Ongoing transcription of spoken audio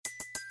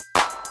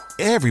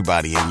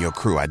Everybody in your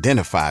crew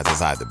identifies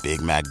as either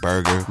Big Mac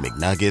Burger,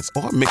 McNuggets,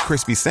 or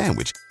McCrispy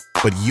Sandwich.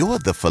 But you're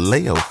the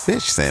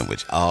Filet-O-Fish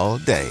Sandwich all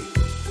day.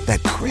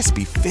 That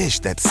crispy fish,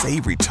 that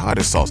savory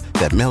tartar sauce,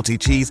 that melty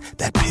cheese,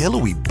 that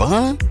pillowy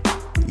bun.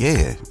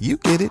 Yeah, you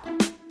get it.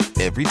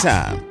 Every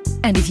time.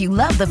 And if you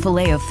love the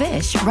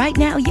Filet-O-Fish, right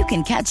now you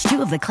can catch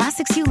two of the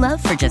classics you love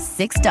for just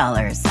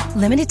 $6.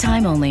 Limited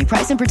time only.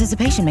 Price and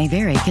participation may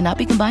vary. Cannot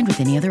be combined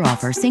with any other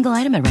offer. Single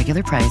item at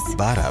regular price.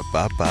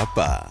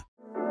 Ba-da-ba-ba-ba.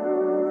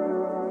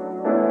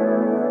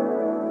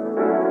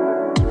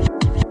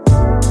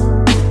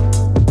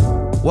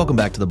 Welcome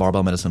back to the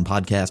Barbell Medicine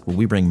Podcast, where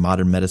we bring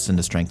modern medicine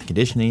to strength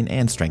conditioning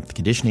and strength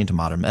conditioning to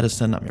modern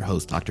medicine. I'm your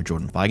host, Dr.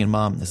 Jordan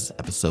Feigenbaum. This is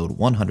episode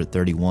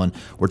 131.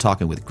 We're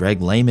talking with Greg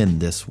Lehman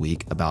this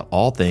week about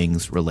all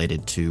things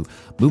related to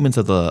movements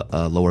of the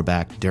lower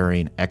back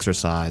during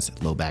exercise,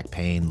 low back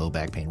pain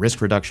risk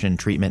reduction,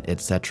 treatment,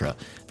 etc.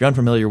 If you're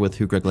unfamiliar with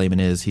who Greg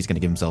Lehman is, he's going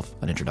to give himself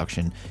an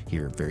introduction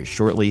here very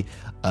shortly.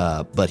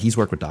 But he's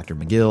worked with Dr.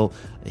 McGill.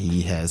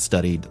 He has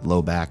studied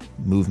low back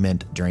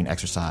movement during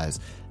exercise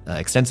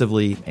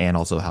extensively, and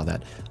also how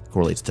that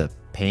correlates to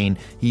pain.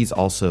 He's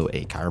also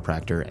a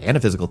chiropractor and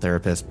a physical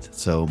therapist,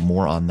 so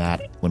more on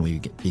that when we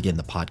begin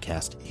the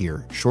podcast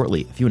here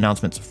shortly. A few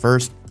announcements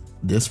first.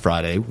 This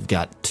Friday, we've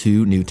got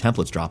two new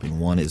templates dropping.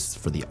 One is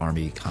for the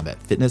Army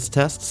Combat Fitness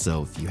Test,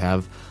 so if you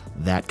have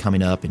that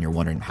coming up and you're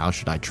wondering how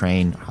should I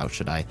train, how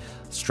should I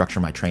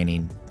structure my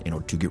training in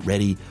order to get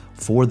ready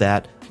for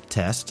that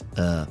test,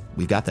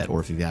 we've got that.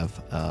 Or if you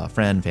have a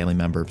friend, family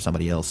member,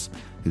 somebody else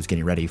who's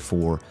getting ready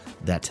for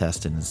that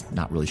test and is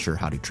not really sure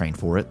how to train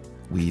for it,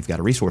 we've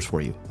got a resource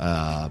for you.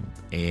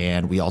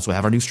 And we also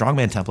have our new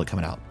Strongman template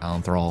coming out.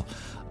 Alan Thrall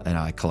and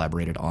I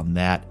collaborated on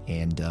that,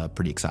 and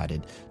pretty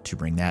excited to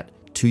bring that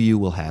to you.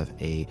 We'll have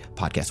a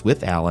podcast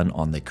with Alan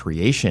on the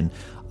creation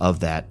of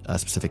that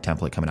specific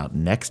template coming out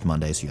next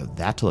Monday, so you have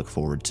that to look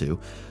forward to.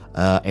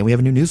 And we have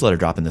a new newsletter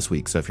dropping this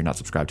week, so if you're not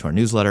subscribed to our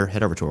newsletter,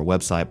 head over to our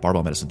website,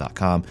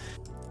 barbellmedicine.com,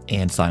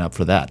 and sign up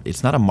for that.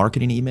 It's not a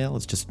marketing email.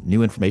 It's just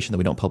new information that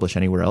we don't publish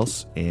anywhere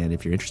else. And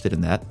if you're interested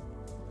in that,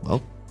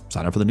 well,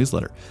 sign up for the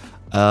newsletter.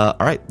 All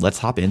right, let's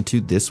hop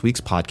into this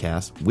week's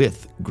podcast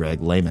with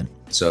Greg Lehman.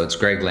 So it's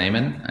Greg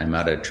Lehman. I'm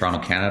out of Toronto,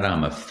 Canada.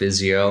 I'm a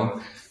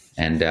physio,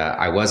 and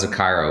I was a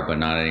chiro, but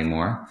not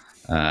anymore.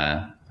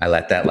 I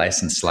let that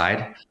license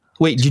slide.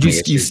 Wait, did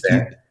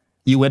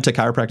you went to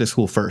chiropractic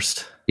school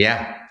first?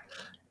 Yeah.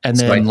 And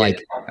so then I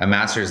did a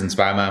master's in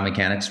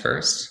biomechanics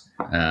first.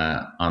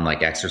 On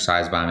like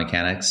exercise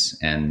biomechanics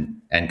and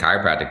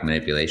chiropractic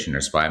manipulation or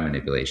spine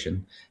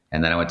manipulation.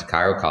 And then I went to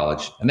chiro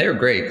college, and they were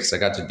great because I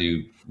got to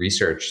do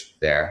research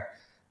there,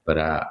 but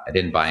I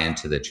didn't buy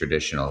into the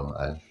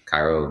traditional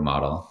chiro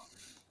model.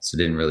 So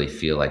didn't really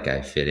feel like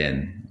I fit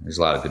in. There's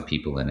a lot of good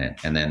people in it.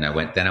 And then I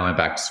went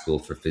back to school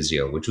for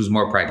physio, which was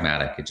more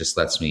pragmatic. It just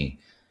lets me,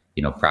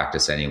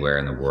 practice anywhere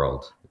in the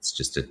world. It's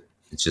just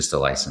a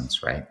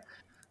license, right?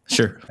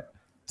 Sure.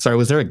 Sorry,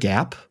 was there a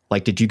gap?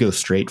 Like, did you go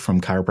straight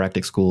from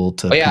chiropractic school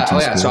to PT school?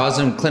 School? So I was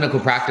in clinical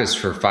practice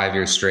for 5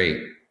 years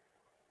straight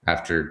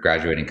after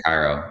graduating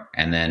chiro.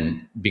 And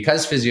then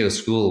because physio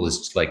school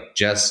was like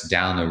just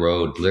down the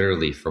road,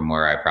 literally from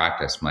where I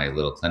practiced, my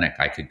little clinic,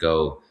 I could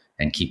go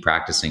and keep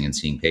practicing and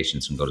seeing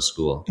patients and go to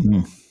school.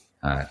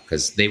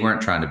 Because they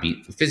weren't trying to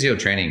beat physio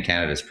training in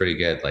Canada is pretty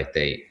good. Like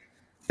they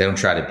don't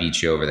try to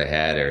beat you over the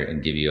head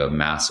and give you a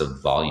massive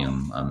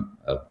volume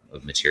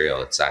of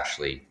material. It's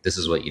actually, this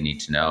is what you need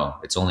to know.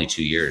 It's only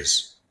 2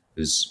 years. It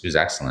was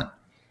excellent.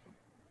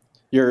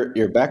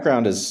 Your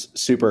background is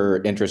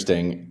super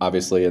interesting,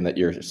 obviously, in that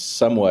you're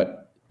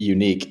somewhat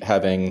unique,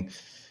 having,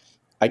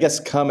 I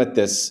guess, come at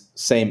this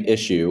same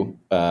issue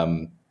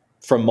from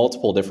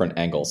multiple different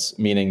angles,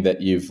 meaning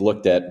that you've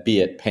looked at,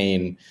 be it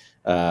pain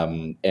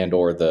and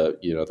or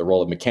the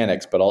role of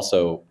mechanics, but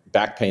also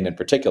back pain in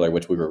particular,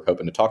 which we were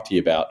hoping to talk to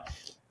you about.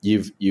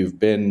 You've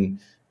been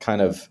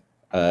kind of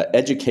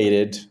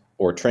educated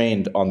or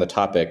trained on the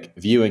topic,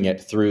 viewing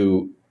it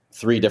through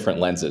 3 different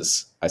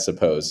lenses, I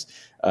suppose,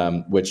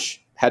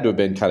 which had to have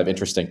been kind of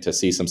interesting to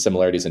see some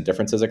similarities and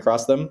differences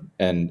across them.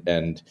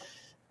 And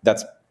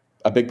that's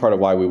a big part of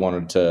why we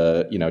wanted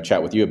to,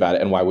 chat with you about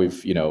it, and why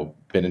we've,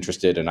 been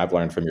interested, and I've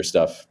learned from your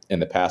stuff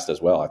in the past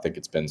as well. I think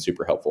it's been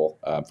super helpful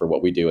for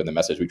what we do and the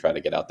message we try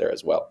to get out there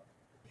as well.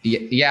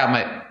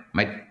 Yeah,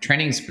 my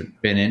training's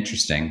been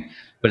interesting,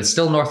 but it's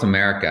still North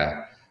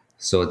America.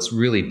 So it's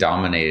really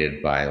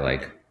dominated by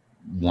like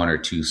 1 or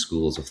 2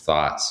 schools of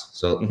thoughts.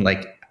 So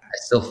I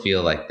still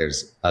feel like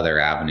there's other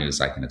avenues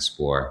I can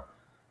explore.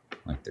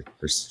 Like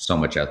there's so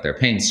much out there.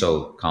 Pain's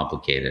so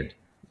complicated.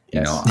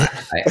 Yes.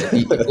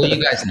 Well,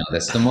 you guys know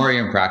this. The more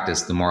you're in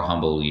practice, the more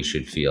humble you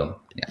should feel.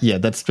 Yeah,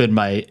 that's been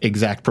my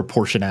exact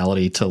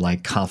proportionality to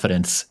like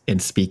confidence in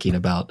speaking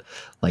about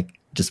like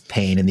just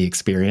pain and the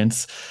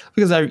experience.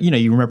 Because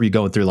you remember you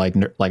going through like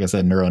I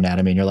said,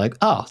 neuroanatomy, and you're like,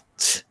 oh,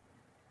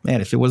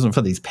 man, if it wasn't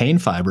for these pain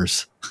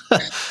fibers,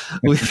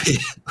 we'd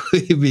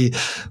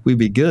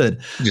be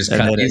good. Just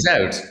cut these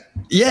out.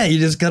 Yeah, you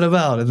just cut them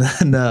out,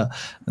 and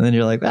then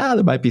you're like,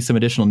 there might be some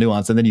additional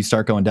nuance, and then you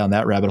start going down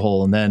that rabbit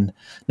hole, and then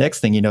next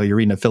thing you know, you're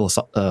reading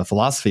a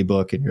philosophy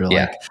book, and you're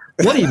like,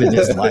 what even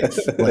is life?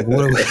 Like,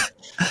 what are we?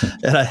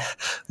 And I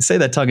say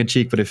that tongue in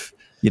cheek, but if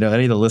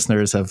any of the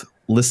listeners have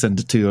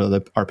listened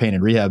to our Pain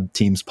and Rehab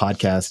team's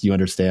podcast, you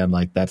understand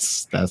like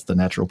that's the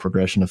natural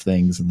progression of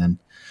things, and then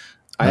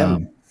I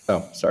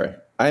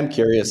am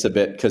curious a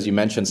bit because you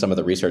mentioned some of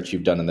the research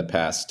you've done in the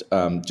past.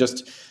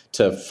 Just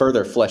to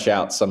further flesh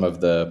out some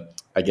of the,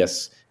 I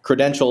guess,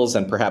 credentials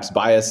and perhaps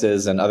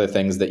biases and other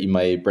things that you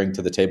may bring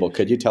to the table,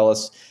 could you tell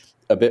us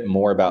a bit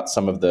more about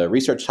some of the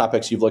research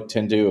topics you've looked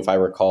into? If I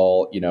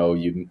recall,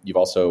 you've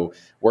also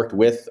worked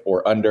with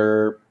or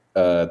under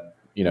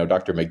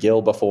Dr.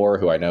 McGill before,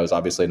 who I know is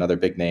obviously another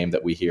big name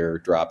that we hear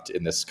dropped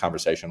in this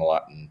conversation a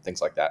lot and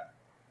things like that.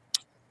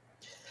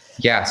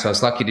 Yeah, so I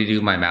was lucky to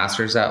do my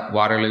master's at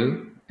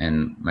Waterloo,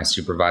 and my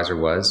supervisor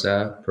was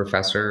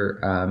Professor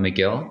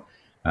McGill.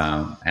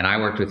 And I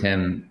worked with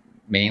him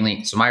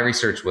mainly. So my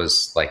research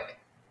was like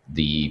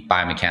the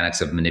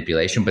biomechanics of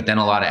manipulation, but then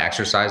a lot of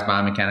exercise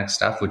biomechanics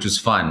stuff, which was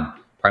fun,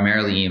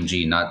 primarily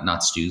EMG,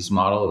 not Stu's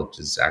model, which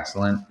is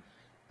excellent.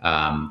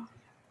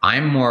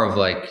 I'm more of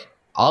like,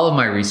 all of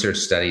my research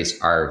studies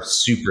are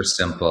super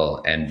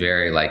simple and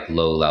very like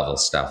low level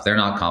stuff. They're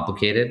not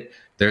complicated.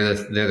 They're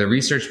the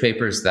research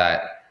papers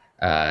that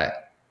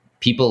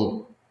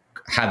people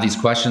have these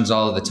questions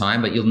all of the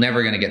time, but you're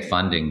never going to get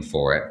funding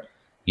for it.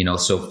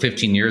 So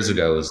 15 years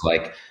ago, it was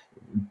like,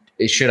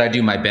 should I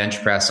do my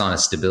bench press on a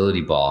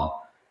stability ball?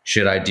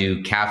 Should I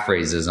do calf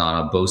raises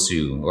on a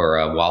BOSU or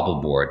a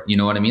wobble board? You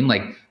know what I mean?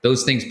 Like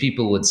those things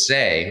people would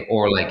say,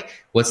 or like,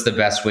 what's the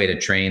best way to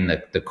train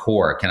the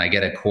core? Can I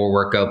get a core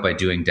workout by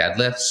doing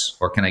deadlifts?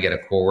 Or can I get a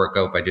core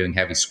workout by doing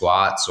heavy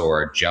squats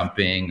or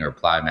jumping or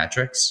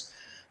plyometrics?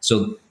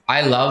 So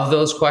I love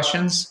those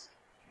questions.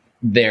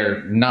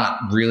 They're not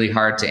really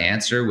hard to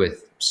answer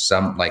with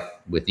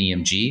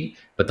EMG,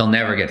 but they'll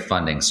never get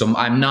funding. So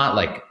I'm not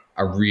like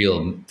a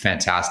real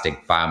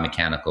fantastic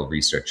biomechanical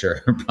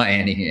researcher by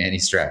any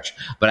stretch,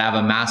 but I have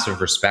a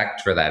massive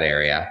respect for that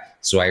area.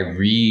 So I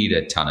read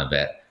a ton of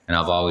it, and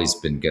I've always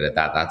been good at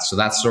that.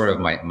 That's sort of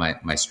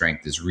my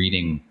strength, is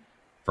reading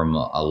from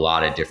a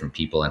lot of different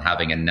people and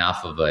having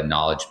enough of a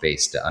knowledge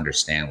base to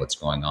understand what's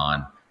going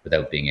on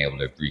without being able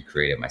to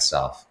recreate it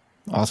myself.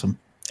 Awesome.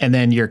 And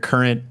then your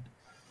current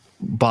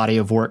body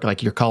of work,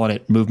 like you're calling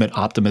it movement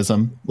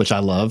optimism, which I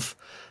love.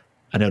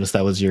 I noticed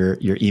that was your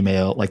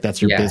email, like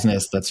that's your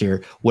business.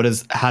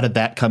 How did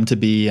that come to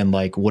be? And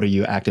like, what are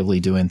you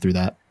actively doing through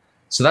that?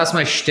 So that's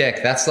my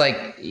shtick. That's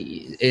like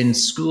in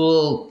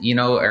school,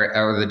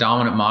 or the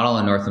dominant model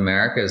in North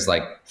America is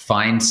like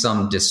find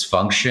some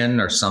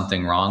dysfunction or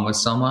something wrong with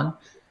someone.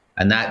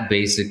 And that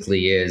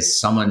basically is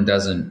someone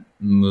doesn't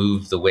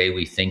move the way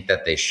we think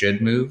that they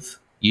should move,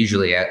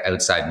 usually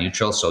outside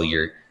neutral. So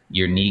your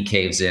knee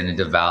caves in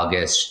into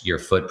valgus, your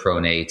foot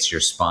pronates,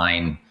 your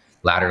spine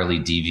laterally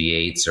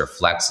deviates or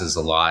flexes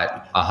a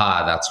lot.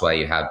 Aha, that's why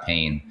you have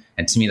pain.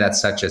 And to me, that's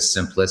such a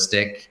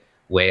simplistic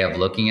way of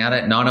looking at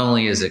it. Not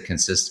only is it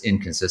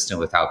inconsistent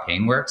with how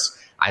pain works,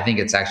 I think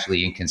it's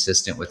actually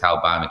inconsistent with how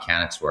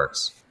biomechanics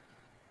works,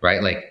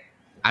 right? Like,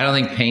 I don't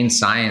think pain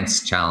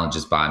science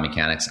challenges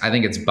biomechanics. I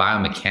think it's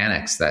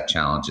biomechanics that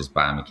challenges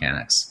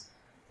biomechanics.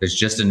 There's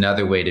just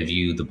another way to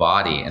view the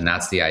body, and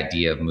that's the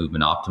idea of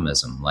movement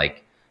optimism.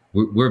 Like,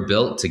 we're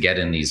built to get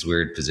in these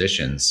weird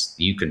positions.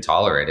 You can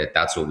tolerate it.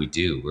 That's what we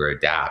do.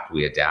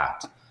 We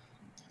adapt.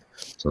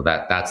 So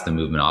that's the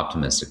movement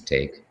optimistic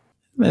take.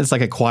 It's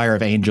like a choir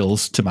of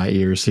angels to my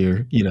ears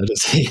here,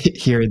 just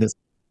hearing this.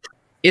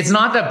 It's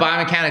not that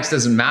biomechanics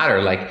doesn't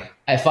matter. Like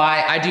if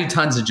I do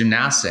tons of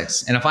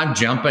gymnastics, and if I'm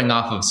jumping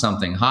off of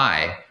something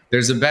high,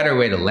 there's a better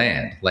way to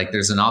land. Like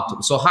there's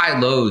so high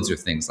loads or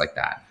things like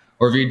that.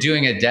 Or if you're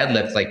doing a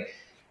deadlift, like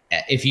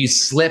if you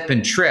slip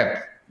and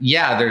trip,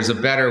 there's a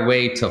better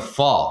way to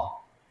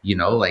fall,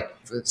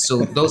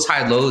 so those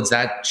high loads,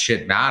 that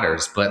shit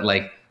matters. But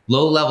like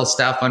low level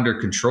stuff under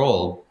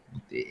control,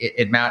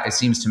 it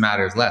seems to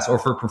matter less. Or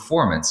for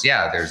performance,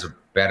 there's a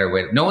better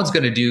way. No one's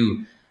going to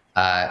do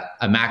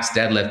a max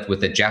deadlift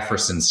with a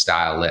Jefferson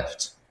style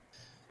lift,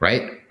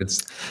 right?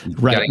 It's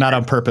right, not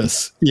on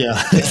purpose.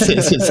 Yeah.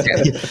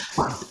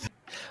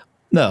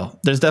 No,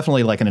 there's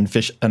definitely like an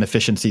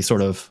efficiency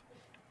sort of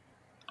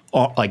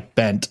like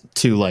bent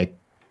to like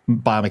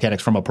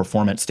biomechanics from a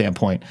performance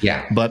standpoint.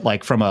 Yeah. But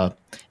like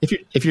if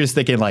you're just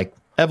thinking like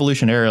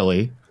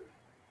evolutionarily,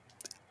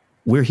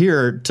 we're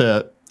here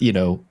to,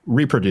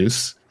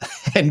 reproduce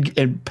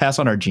and pass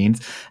on our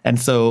genes. And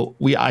so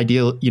we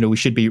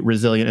should be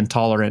resilient and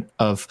tolerant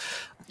of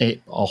a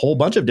whole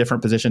bunch of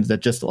different positions that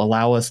just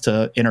allow us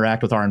to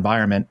interact with our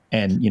environment,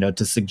 and,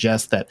 to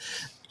suggest that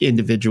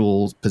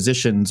individual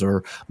positions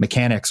or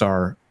mechanics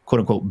are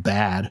quote unquote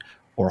bad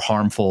or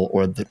harmful,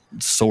 or the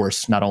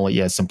source not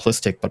only as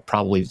simplistic, but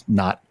probably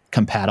not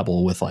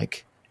compatible with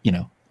like,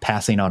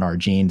 passing on our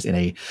genes in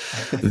a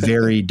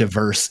very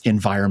diverse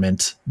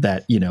environment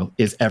that,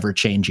 is ever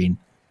changing.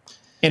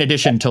 In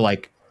addition to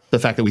like the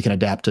fact that we can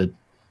adapt to,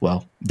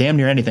 well, damn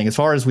near anything. As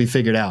far as we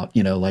figured out,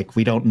 like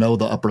we don't know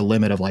the upper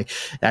limit of like,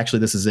 actually,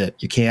 this is it.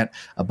 You can't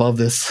above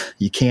this.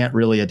 You can't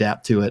really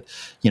adapt to it,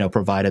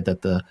 provided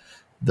that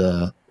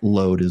the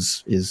load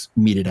is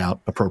meted out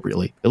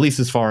appropriately, at least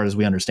as far as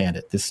we understand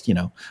it. This,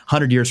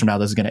 100 years from now,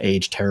 this is going to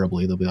age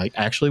terribly. They'll be like,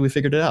 actually, we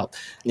figured it out.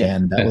 Yeah.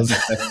 And that was,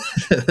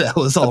 that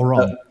was all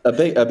wrong. A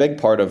big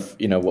part of,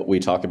 what we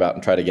talk about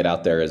and try to get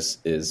out there is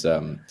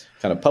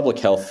kind of public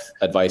health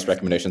advice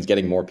recommendations,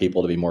 getting more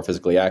people to be more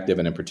physically active,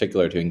 and in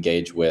particular to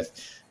engage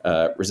with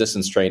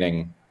resistance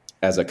training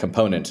as a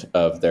component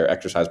of their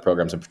exercise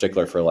programs, in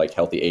particular for like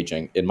healthy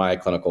aging. In my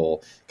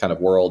clinical kind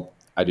of world,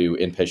 I do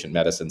inpatient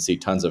medicine, see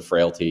tons of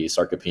frailty,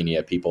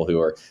 sarcopenia, people who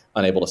are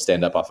unable to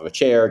stand up off of a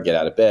chair, get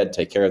out of bed,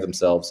 take care of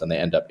themselves, and they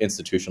end up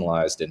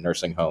institutionalized in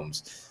nursing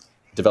homes,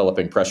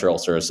 developing pressure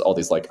ulcers, all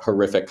these like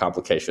horrific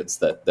complications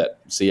that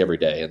see every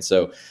day. And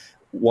so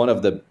one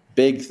of the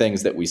big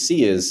things that we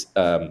see is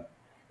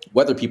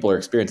whether people are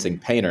experiencing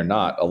pain or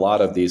not, a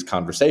lot of these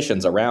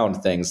conversations around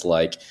things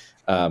like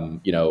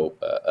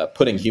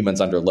putting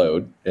humans under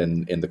load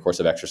in the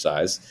course of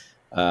exercise,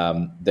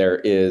 there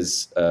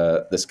is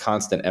this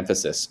constant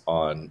emphasis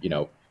on,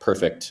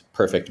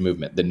 perfect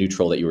movement, the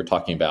neutral that you were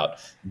talking about,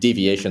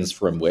 deviations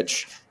from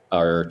which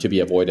are to be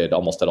avoided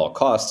almost at all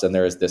costs. And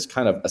there is this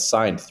kind of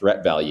assigned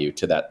threat value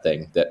to that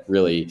thing that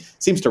really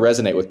seems to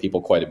resonate with people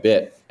quite a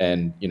bit.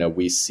 And,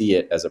 we see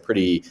it as a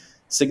pretty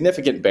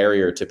significant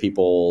barrier to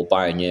people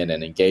buying in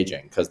and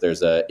engaging, because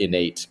there's a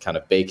innate kind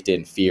of baked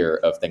in fear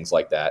of things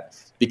like that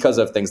because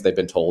of things they've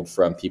been told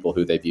from people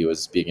who they view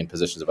as being in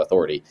positions of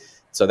authority.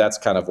 So that's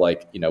kind of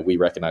like, we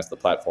recognize the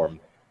platform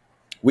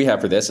we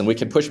have for this, and we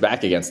can push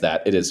back against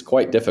that. It is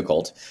quite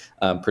difficult,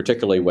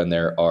 particularly when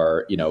there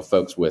are,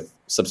 folks with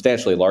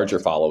substantially larger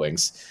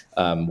followings,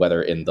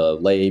 whether in the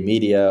lay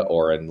media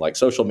or in like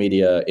social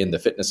media, in the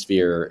fitness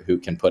sphere, who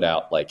can put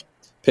out like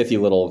pithy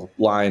little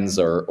lines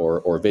or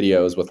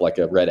videos with like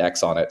a red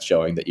X on it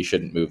showing that you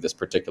shouldn't move this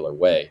particular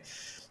way.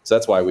 So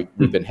that's why we've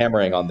been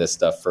hammering on this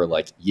stuff for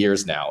like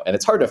years now. And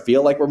it's hard to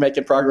feel like we're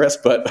making progress,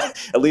 but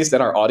at least in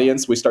our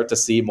audience, we start to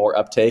see more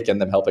uptake and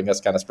them helping us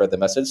kind of spread the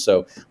message.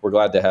 So we're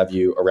glad to have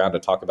you around to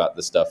talk about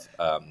this stuff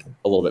a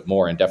little bit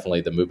more, and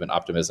definitely the movement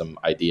optimism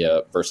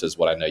idea versus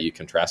what I know you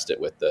contrast it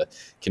with the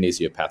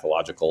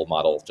kinesiopathological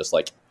model, just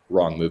like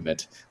wrong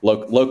movement,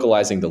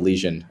 localizing the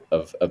lesion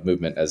of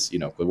movement. As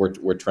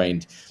we're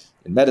trained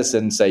in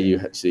medicine, say you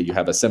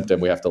have a symptom,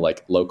 we have to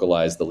like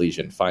localize the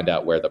lesion, find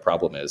out where the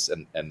problem is.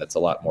 And that's a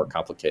lot more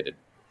complicated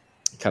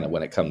kind of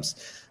when it comes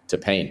to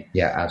pain.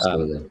 Yeah,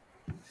 absolutely.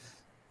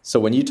 So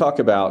when you talk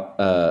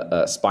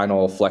about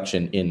spinal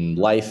flexion in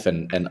life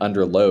and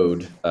under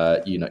load,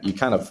 you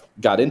kind of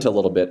got into a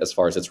little bit as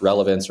far as its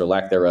relevance or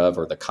lack thereof,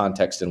 or the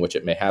context in which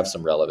it may have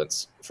some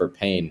relevance for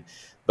pain.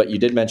 But you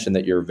did mention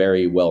that you're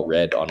very well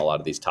read on a lot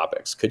of these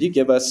topics. Could you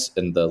give us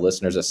and the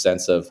listeners a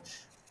sense of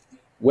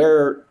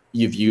where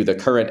you view the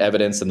current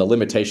evidence and the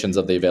limitations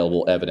of the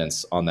available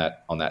evidence on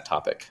that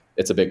topic?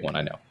 It's a big one,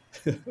 I know.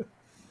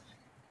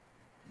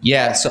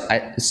 Yeah.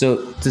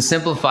 So to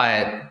simplify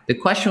it, the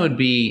question would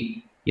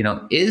be,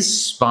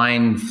 is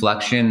spine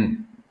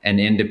flexion an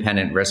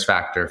independent risk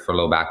factor for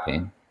low back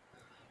pain?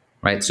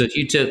 Right. So if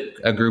you took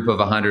a group of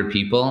 100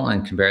 people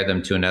and compared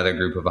them to another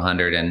group of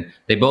 100, and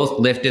they both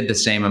lifted the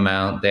same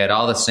amount, they had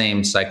all the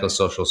same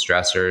psychosocial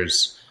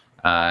stressors,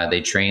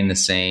 they trained the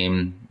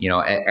same,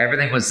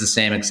 everything was the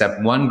same,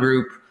 except one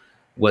group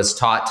was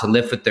taught to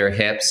lift with their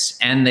hips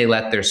and they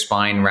let their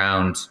spine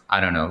round,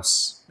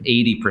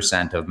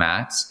 80% of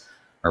max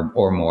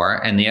or more.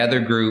 And the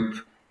other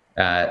group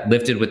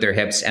lifted with their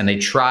hips and they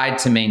tried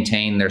to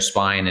maintain their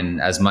spine in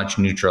as much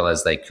neutral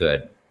as they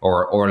could,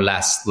 or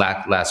less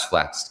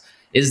flexed.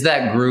 Is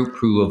that group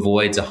who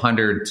avoids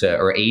 100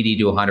 or 80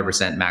 to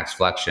 100% max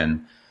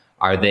flexion,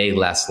 are they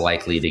less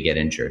likely to get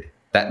injured?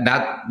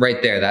 That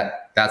right there,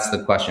 that's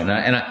the question.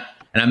 And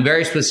I'm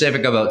very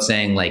specific about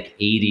saying like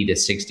 80 to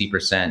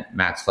 60%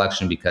 max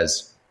flexion,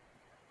 because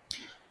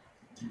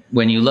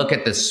when you look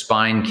at the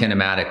spine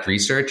kinematic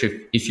research,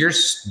 if you're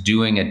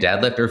doing a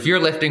deadlift or if you're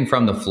lifting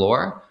from the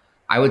floor,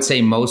 I would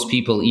say most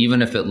people,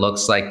 even if it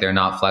looks like they're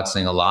not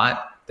flexing a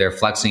lot, they're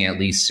flexing at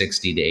least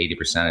 60 to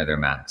 80% of their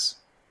max.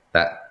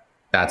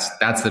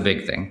 That's the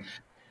big thing.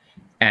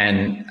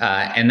 And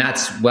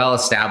that's well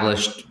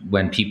established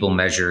when people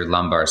measure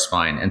lumbar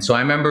spine. And so I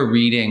remember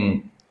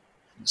reading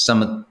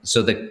the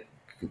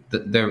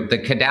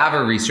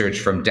cadaver research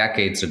from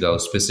decades ago,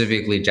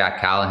 specifically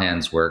Jack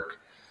Callahan's work.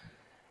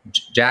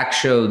 Jack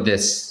showed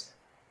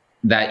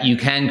that you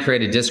can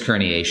create a disc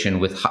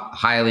herniation with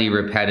highly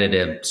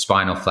repetitive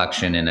spinal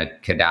flexion in a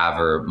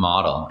cadaver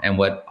model. And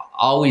what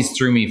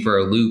threw me for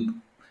a loop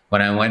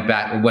when I went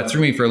back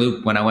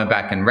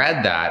and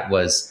read that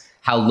was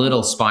how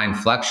little spine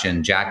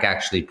flexion Jack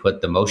actually put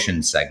the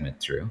motion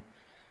segment through. I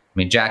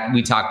mean, Jack,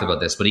 we talked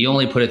about this, but he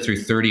only put it through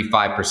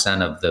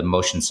 35% of the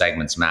motion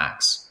segment's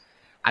max,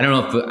 I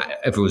don't know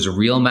if it was a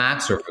real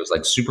max or if it was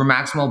like super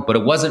maximal, but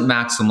it wasn't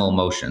maximal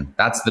motion.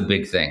 That's the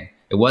big thing.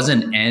 It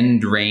wasn't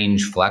end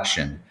range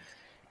flexion.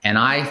 And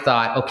I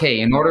thought, okay,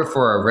 in order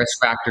for a risk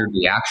factor to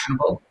be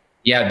actionable,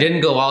 yeah, it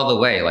didn't go all the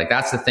way. Like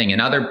that's the thing.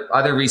 And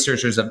other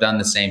researchers have done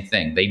the same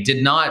thing. They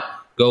did not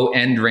go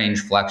end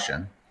range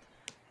flexion,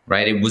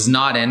 right? It was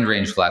not end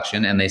range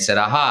flexion. And they said,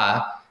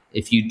 aha,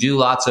 if you do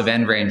lots of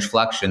end range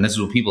flexion, this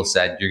is what people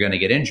said, you're going to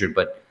get injured.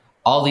 But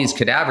all these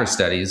cadaver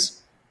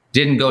studies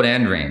didn't go to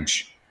end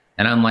range.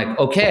 And I'm like,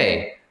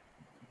 okay,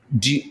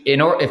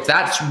 if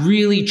that's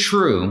really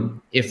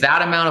true, if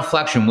that amount of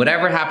flexion,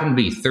 whatever happened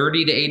to be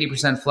 30 to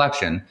 80%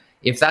 flexion,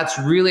 if that's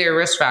really a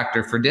risk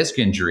factor for disc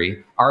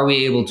injury, are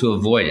we able to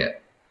avoid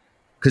it?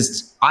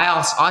 Because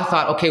I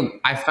thought, okay,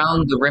 I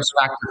found the risk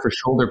factor for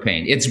shoulder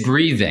pain. It's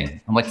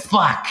breathing. I'm like,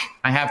 fuck,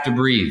 I have to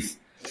breathe.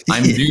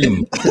 I'm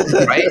doomed,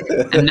 right?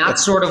 And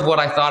that's sort of what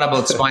I thought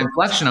about spine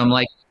flexion. I'm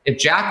like, if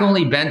Jack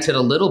only bent it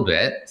a little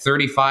bit,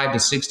 35 to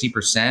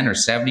 60% or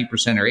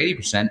 70% or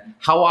 80%,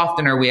 how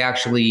often are we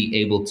actually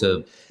able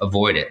to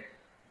avoid it?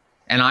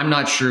 And I'm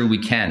not sure we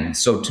can.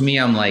 So to me,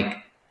 I'm like,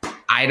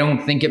 I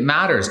don't think it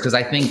matters because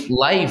I think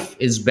life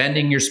is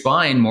bending your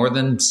spine more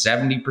than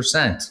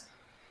 70%.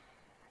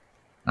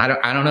 I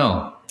don't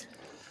know.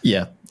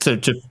 Yeah. So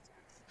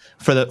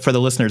for the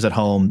listeners at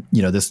home,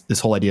 this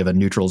whole idea of a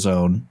neutral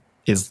zone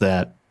is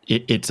that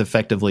it's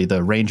effectively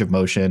the range of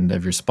motion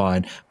of your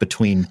spine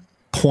between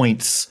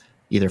points,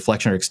 either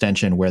flexion or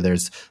extension, where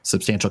there's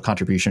substantial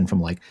contribution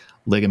from like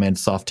ligaments,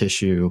 soft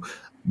tissue,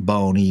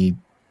 bony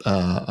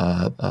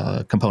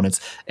components,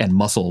 and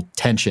muscle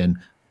tension,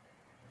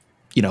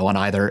 on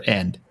either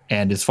end.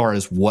 And as far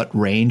as what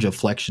range of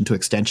flexion to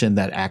extension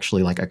that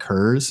actually like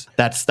occurs,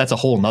 that's a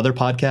whole nother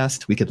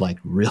podcast. We could like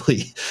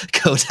really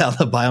go down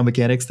the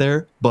biomechanics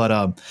there.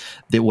 But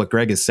what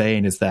Greg is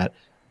saying is that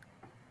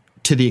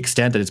to the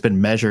extent that it's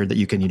been measured that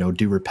you can,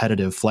 do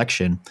repetitive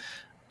flexion,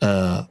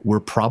 we're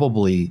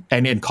probably,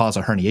 and cause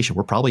a herniation,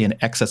 we're probably in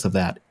excess of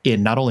that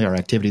in not only our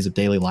activities of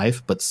daily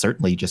life, but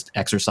certainly just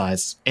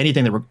exercise,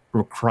 anything that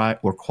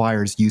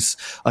requires use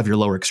of your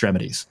lower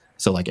extremities.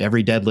 So like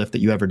every deadlift that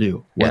you ever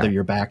do, whether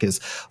your back is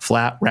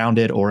flat,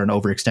 rounded, or an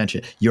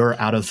overextension, you're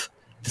out of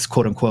this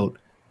quote unquote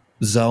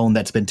zone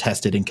that's been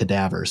tested in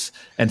cadavers.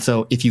 And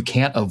so if you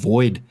can't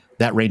avoid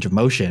that range of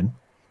motion,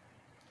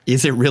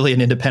 is it really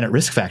an independent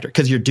risk factor?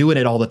 Because you're doing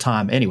it all the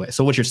time anyway.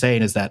 So what you're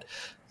saying is that,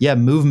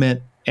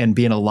 movement and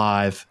being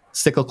alive,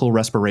 cyclical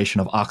respiration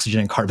of oxygen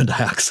and carbon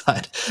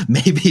dioxide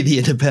may be the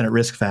independent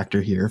risk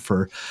factor here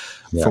for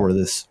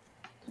this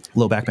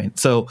low back pain.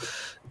 So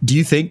do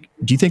you think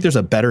there's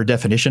a better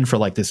definition for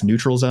like this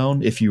neutral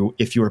zone if you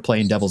were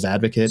playing devil's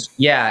advocate?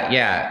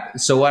 Yeah.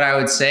 So what I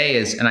would say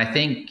is, and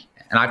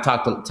I've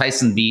talked to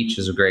Tyson Beach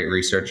is a great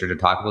researcher to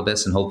talk about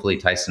this, and hopefully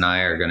Tyson and I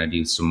are going to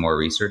do some more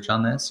research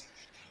on this.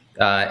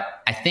 I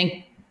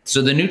think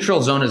so. The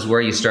neutral zone is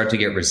where you start to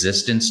get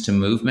resistance to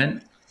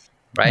movement,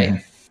 right?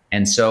 Mm-hmm.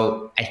 And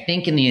so I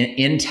think in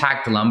the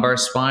intact lumbar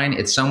spine,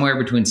 it's somewhere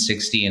between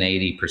 60 and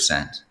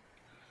 80%.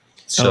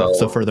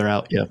 So further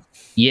out, yeah.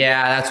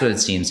 Yeah, that's what it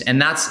seems.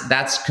 And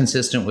that's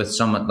consistent with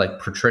someone like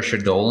Patricia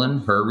Dolan,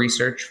 her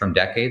research from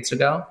decades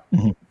ago.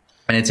 Mm-hmm.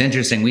 And it's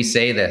interesting. We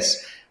say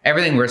this,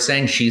 everything we're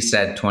saying, she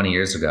said 20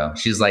 years ago.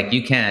 She's like,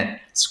 you can't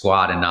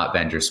squat and not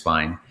bend your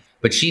spine.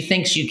 But she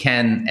thinks you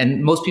can,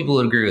 and most people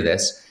would agree with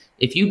this.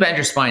 If you bend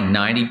your spine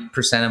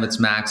 90% of its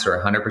max or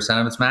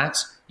 100% of its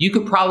max, you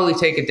could probably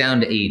take it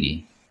down to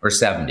 80 or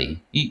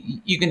 70.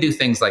 You can do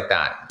things like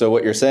that. So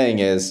what you're saying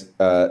is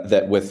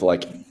that with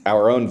like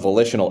our own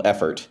volitional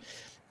effort,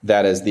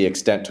 that is the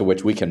extent to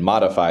which we can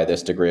modify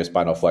this degree of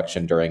spinal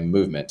flexion during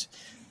movement.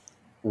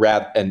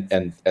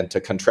 And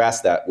to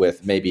contrast that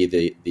with maybe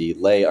the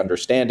lay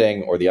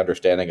understanding or the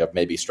understanding of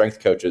maybe strength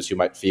coaches who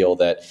might feel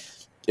that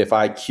if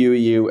I cue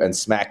you and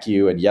smack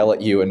you and yell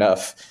at you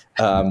enough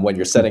when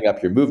you're setting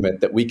up your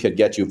movement, that we could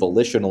get you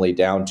volitionally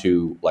down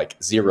to like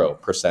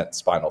 0%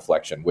 spinal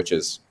flexion, which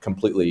is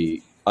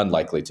completely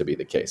unlikely to be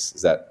the case.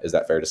 Is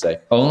that fair to say?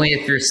 Only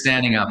if you're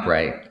standing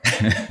upright.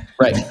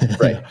 Right.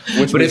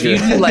 But if you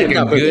do like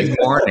a good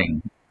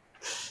morning.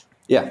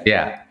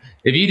 Yeah.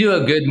 If you do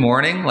a good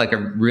morning, like a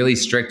really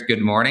strict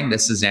good morning,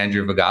 this is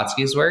Andrew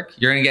Vygotsky's work,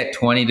 you're going to get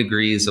 20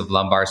 degrees of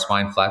lumbar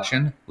spine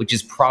flexion, which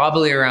is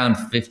probably around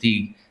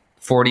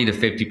 40 to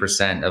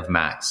 50% of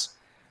max.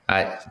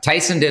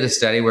 Tyson did a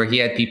study where he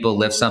had people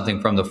lift something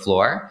from the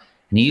floor,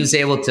 and he was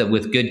able to,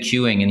 with good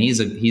cueing, and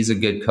he's a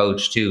good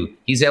coach too,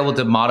 he's able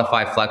to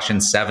modify flexion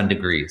 7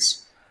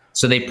 degrees.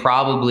 So they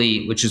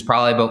probably, which is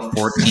probably about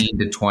 14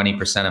 to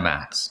 20% of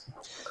max.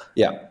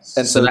 Yeah.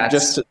 And so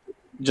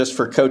just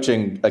for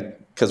coaching,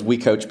 because we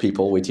coach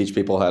people, we teach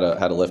people how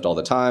to lift all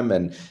the time.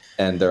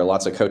 And there are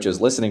lots of coaches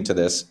listening to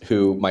this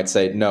who might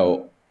say,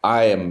 no,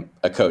 I am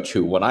a coach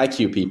who, when I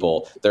cue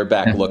people, their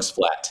back looks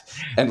flat.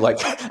 And like,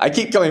 I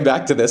keep coming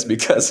back to this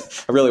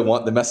because I really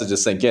want the message to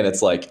sink in.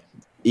 It's like,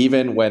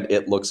 even when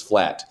it looks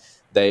flat,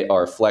 they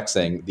are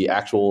flexing the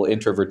actual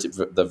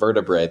the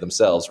vertebrae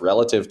themselves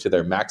relative to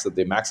their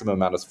the maximum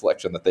amount of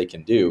flexion that they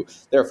can do.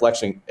 They're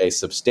flexing a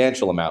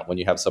substantial amount when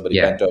you have somebody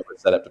bent over,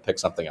 set up to pick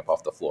something up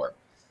off the floor.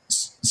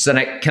 So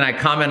can I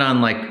comment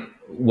on like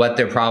what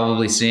they're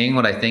probably seeing,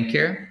 what I think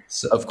here?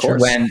 So of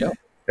course.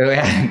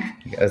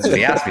 That's what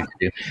he asked me to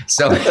do.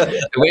 So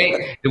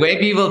the way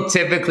people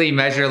typically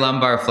measure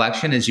lumbar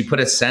flexion is you put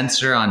a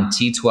sensor on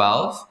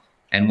T12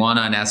 and one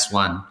on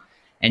S1,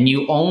 and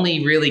you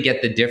only really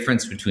get the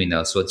difference between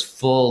those. So it's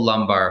full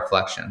lumbar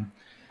flexion.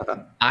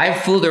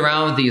 I've fooled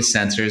around with these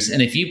sensors,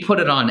 and if you put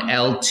it on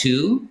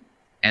L2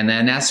 and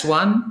then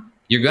S1,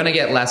 you're going to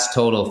get less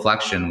total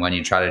flexion when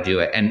you try to do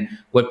it. And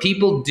what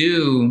people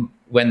do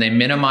when they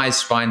minimize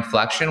spine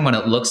flexion, when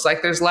it looks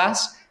like there's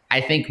less, I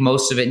think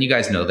most of it, and you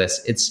guys know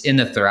this, it's in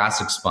the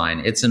thoracic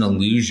spine. It's an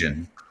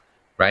illusion,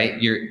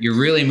 right? You're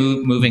really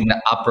moving the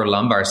upper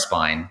lumbar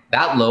spine.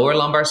 That lower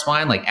lumbar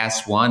spine, like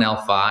S1,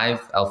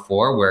 L5,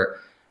 L4,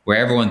 where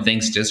everyone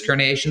thinks disc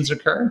herniations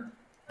occur,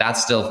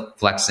 that's still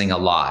flexing a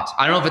lot.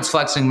 I don't know if it's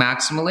flexing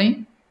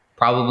maximally,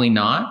 probably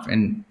not,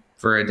 and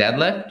for a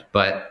deadlift,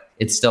 but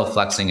it's still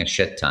flexing a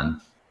shit ton.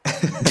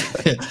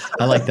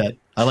 I like that.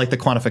 I like the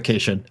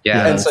quantification.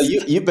 Yeah. And so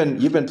you've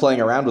been playing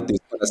around with these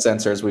kind of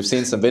sensors. We've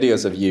seen some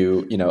videos of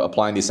you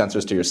applying these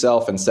sensors to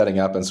yourself and setting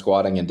up and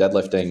squatting and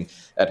deadlifting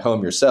at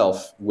home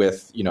yourself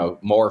with,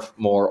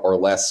 more or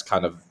less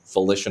kind of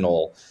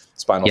volitional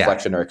spinal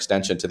flexion or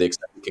extension to the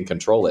extent you can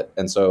control it.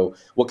 And so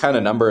what kind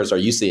of numbers are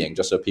you seeing,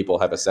 just so people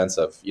have a sense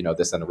of,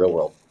 this in the real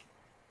world?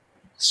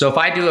 So if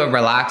I do a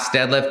relaxed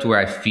deadlift where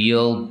I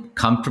feel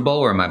comfortable,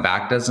 where my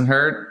back doesn't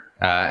hurt,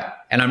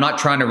 and I'm not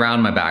trying to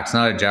round my back, it's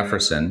not a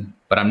Jefferson,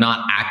 but I'm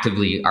not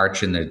actively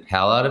arching the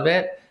hell out of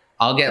it,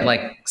 I'll get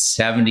like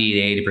 70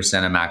 to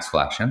 80% of max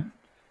flexion.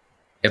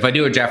 If I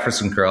do a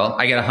Jefferson curl,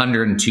 I get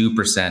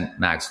 102%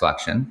 max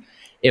flexion.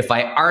 If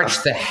I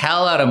arch the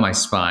hell out of my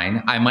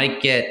spine, I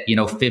might get,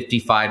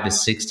 55 to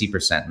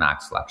 60%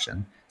 max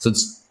flexion. So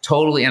it's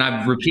totally, and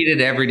I've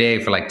repeated it every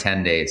day for like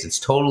 10 days. It's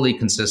totally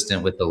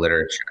consistent with the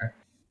literature.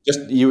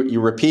 Just you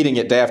repeating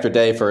it day after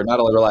day for not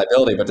only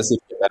reliability, but to see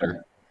if you get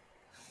better.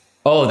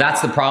 Oh,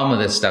 that's the problem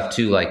with this stuff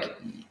too. Like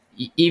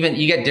even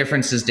you get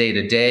differences day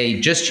to day,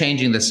 just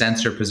changing the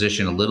sensor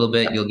position a little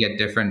bit, you'll get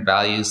different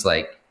values.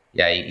 Like,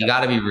 you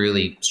got to be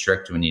really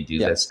strict when you do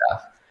this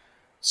stuff.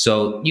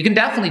 So you can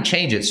definitely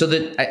change it. So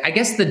I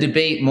guess the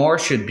debate more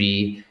should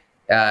be,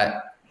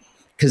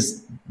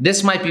 because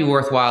this might be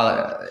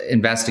worthwhile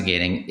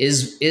investigating,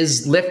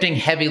 is lifting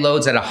heavy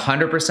loads at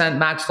 100%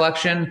 max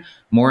flexion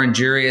more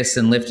injurious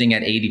than lifting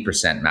at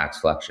 80% max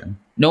flexion?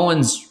 No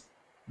one's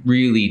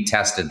really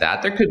tested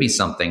that. There could be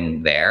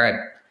something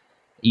there,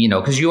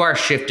 because you are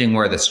shifting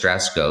where the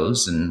stress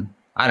goes, and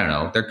I don't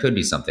know, there could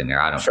be something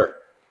there. I don't know.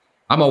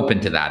 I'm open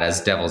to that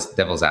as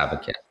devil's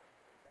advocate.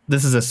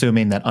 This is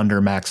assuming that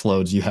under max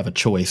loads you have a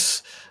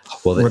choice,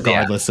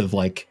 regardless of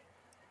like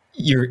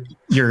your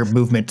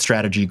movement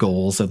strategy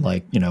goals and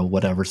like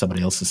whatever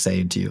somebody else is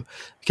saying to you.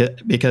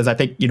 Because I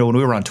think when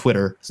we were on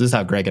Twitter, so this is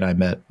how Greg and I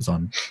met, was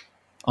on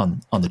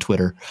the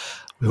Twitter.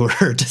 We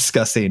were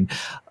discussing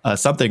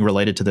something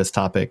related to this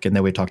topic, and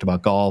then we talked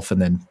about golf,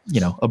 and then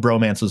a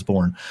bromance was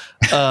born.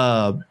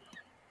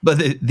 But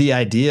the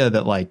idea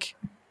that like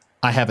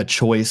I have a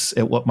choice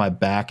at what my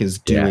back is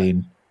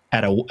doing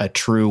at a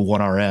true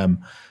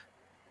 1RM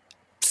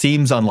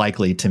seems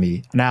unlikely to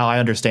me. Now I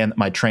understand that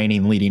my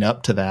training leading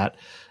up to that,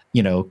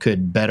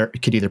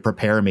 could either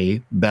prepare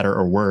me better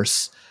or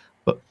worse.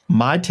 But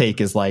my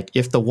take is like,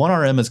 if the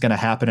 1RM is going to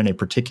happen in a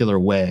particular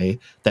way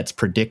that's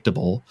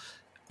predictable,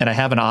 and I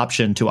have an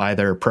option to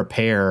either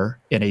prepare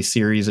in a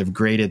series of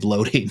graded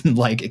loading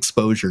like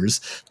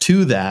exposures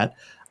to that,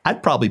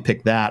 I'd probably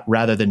pick that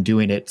rather than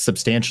doing it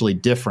substantially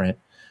different,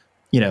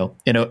 and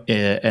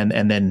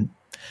then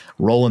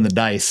rolling the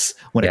dice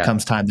when it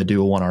comes time to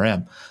do a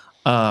 1RM.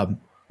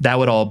 That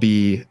would all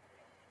be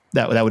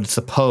that would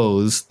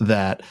suppose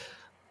that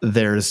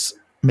there's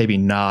maybe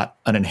not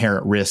an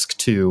inherent risk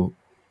to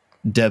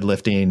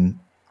deadlifting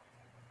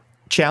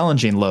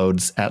challenging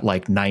loads at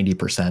like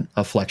 90%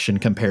 of flexion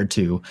compared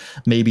to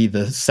maybe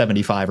the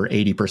 75 or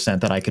 80%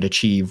 that I could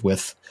achieve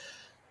with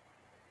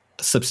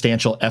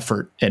substantial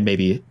effort and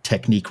maybe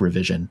technique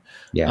revision.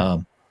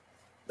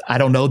 I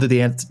don't know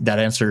that that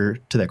answer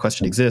to that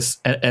question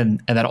exists.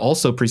 And that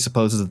also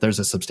presupposes that there's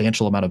a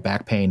substantial amount of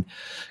back pain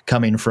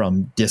coming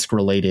from disc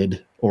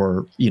related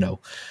or,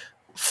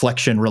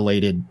 flexion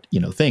related,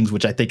 things,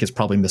 which I think is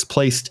probably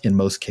misplaced in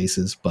most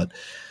cases, but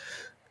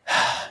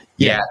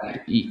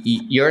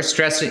you're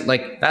stressing,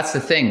 like that's the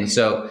thing.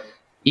 So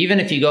even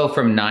if you go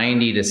from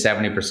 90 to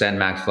 70%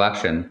 max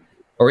flexion,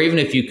 or even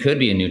if you could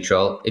be in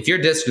neutral, if your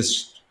disc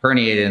is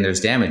herniated and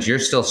there's damage, you're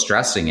still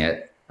stressing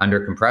it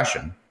under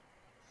compression.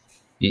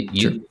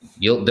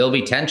 There'll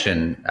be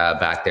tension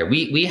back there.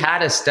 We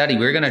had a study.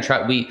 We were going to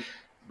try.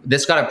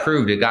 This got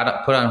approved. It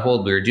got put on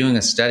hold. We were doing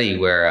a study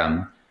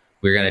where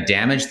we were going to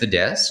damage the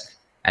disc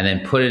and then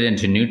put it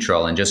into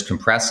neutral and just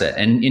compress it,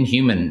 and in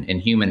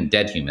human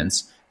dead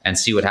humans, and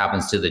see what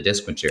happens to the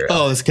disc material.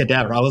 Oh, this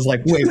cadaver! I was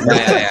like, wait.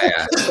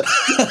 Yeah.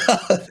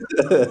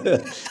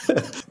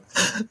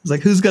 It's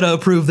like, who's going to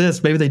approve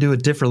this? Maybe they do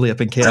it differently up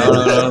in Canada.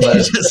 No.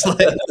 Just like,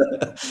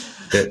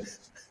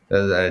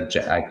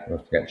 I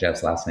forget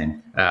Jeff's last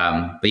name.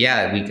 But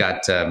yeah, we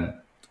got.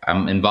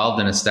 I'm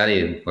involved in a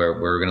study where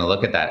we're going to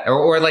look at that,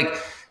 or like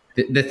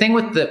the thing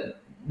with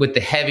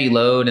the heavy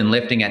load and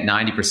lifting at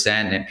 90%,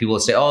 and people will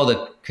say, "Oh,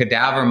 the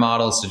cadaver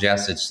model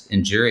suggests it's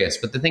injurious."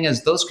 But the thing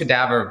is, those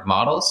cadaver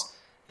models,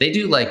 they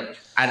do like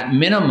at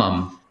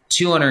minimum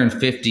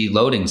 250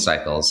 loading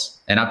cycles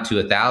and up to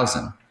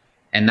 1,000,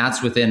 and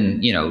that's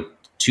within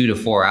 2 to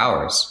 4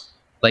 hours.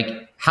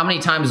 Like, how many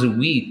times a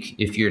week,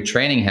 if you're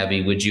training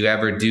heavy, would you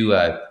ever do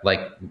a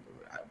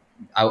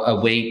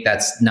weight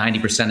that's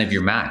 90% of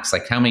your max?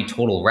 Like, how many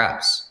total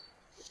reps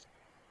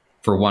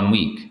for 1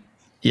 week?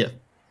 Yeah,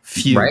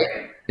 few.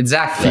 Right?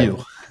 Exactly.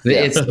 Few.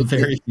 It's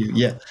very few.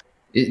 Yeah.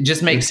 It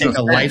just makes it take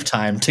a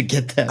lifetime to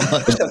get that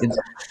much.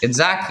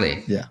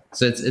 Exactly. Yeah.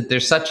 So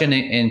there's such an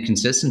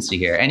inconsistency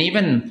here. And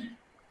even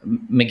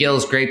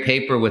McGill's great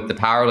paper with the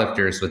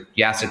powerlifters with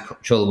Jacek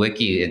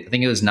Cholowicki, I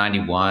think it was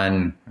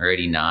 91 or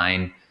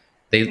 89.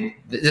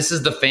 This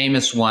is the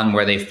famous one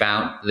where they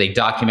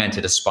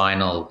documented a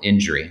spinal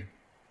injury.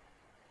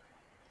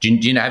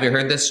 Have you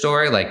heard this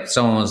story? Like,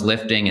 someone was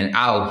lifting and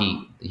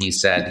he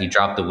said he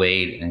dropped the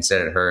weight and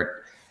said it hurt.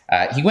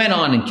 He went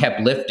on and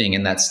kept lifting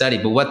in that study,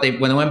 but when they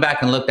went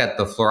back and looked at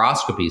the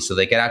fluoroscopy, so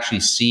they could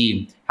actually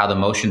see how the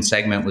motion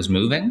segment was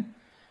moving,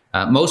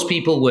 most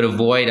people would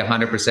avoid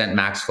 100%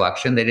 max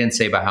flexion. They didn't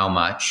say by how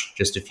much,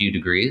 just a few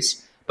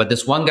degrees. But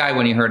this one guy,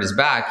 when he hurt his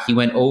back, he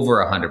went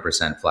over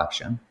 100%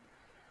 flexion.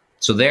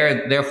 So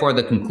therefore,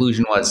 the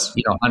conclusion was,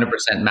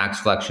 100% max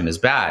flexion is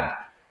bad.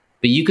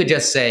 But you could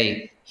just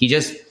say he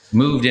just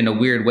moved in a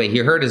weird way. He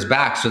hurt his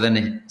back, so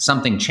then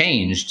something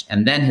changed,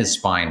 and then his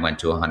spine went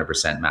to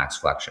 100% max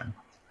flexion.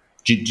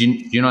 Do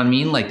you know what I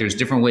mean? Like, there's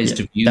different ways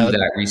to view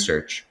that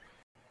research.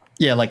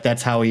 Yeah, like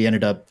that's how he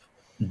ended up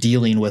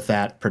dealing with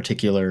that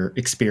particular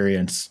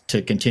experience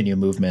to continue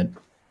movement.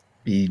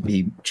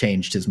 He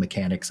changed his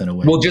mechanics in a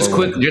way. Well,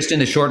 just in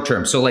the short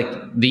term. So like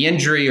the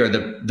injury or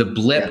the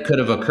blip could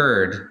have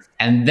occurred,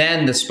 and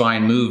then the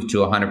spine moved to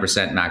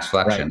 100% max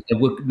flexion. Right.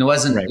 It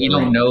wasn't,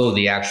 don't know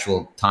the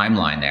actual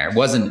timeline there. It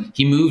wasn't,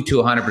 he moved to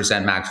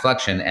 100% max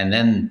flexion and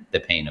then the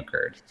pain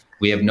occurred.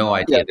 We have no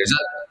idea. Yeah.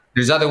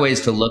 There's other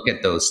ways to look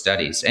at those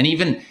studies. And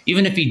even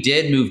if he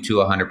did move to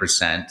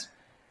 100%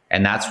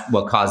 and that's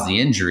what caused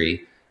the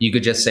injury, you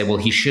could just say, well,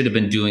 he should have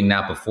been doing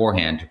that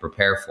beforehand to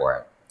prepare for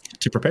it.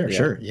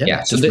 Sure.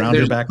 Yeah. Just round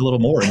your back a little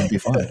more and you'll be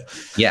fine.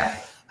 Yeah.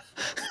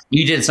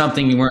 You did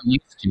something you weren't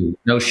used to.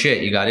 No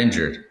shit, you got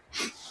injured.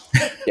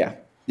 Yeah.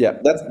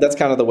 That's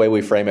kind of the way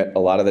we frame it a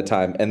lot of the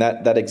time. And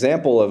that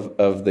example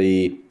of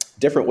the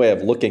different way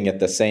of looking at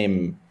the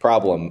same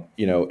problem,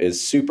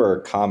 is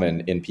super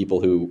common in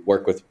people who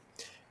work with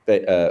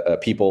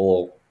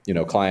people,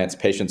 clients,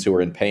 patients who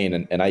are in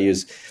pain. And I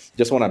use,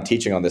 just when I'm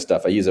teaching on this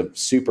stuff, I use a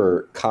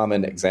super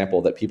common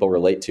example that people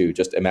relate to,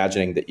 just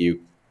imagining that you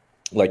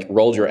like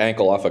rolled your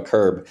ankle off a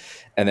curb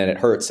and then it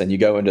hurts and you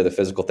go into the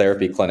physical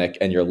therapy clinic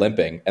and you're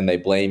limping and they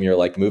blame your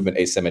like movement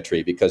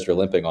asymmetry because you're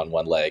limping on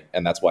one leg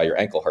and that's why your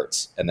ankle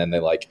hurts. And then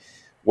they like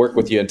work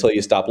with you until you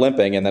stop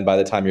limping. And then by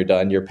the time you're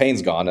done, your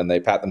pain's gone and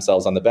they pat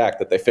themselves on the back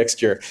that they fixed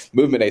your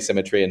movement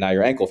asymmetry and now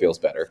your ankle feels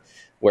better.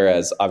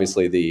 Whereas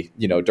obviously the,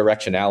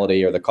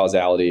 directionality or the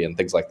causality and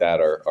things like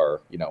that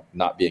are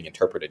not being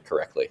interpreted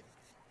correctly.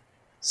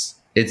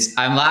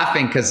 I'm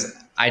laughing because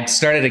I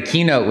started a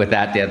keynote with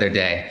that the other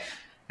day.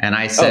 And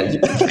I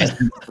said,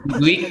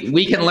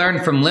 we can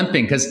learn from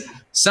limping because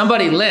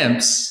somebody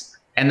limps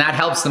and that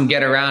helps them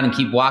get around and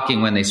keep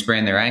walking when they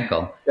sprain their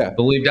ankle. Yeah.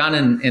 But what we've done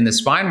in the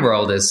spine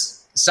world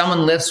is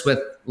someone lifts with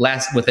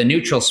a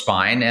neutral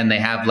spine and they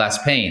have less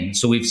pain.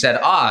 So we've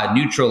said,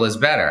 neutral is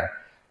better.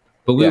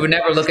 But we would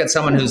never look at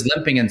someone who's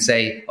limping and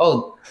say,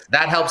 oh,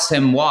 that helps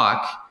him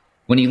walk.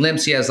 When he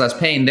limps, he has less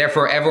pain.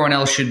 Therefore, everyone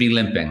else should be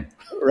limping.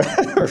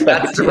 Right.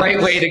 That's the right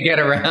way to get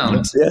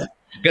around. Yeah.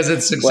 Because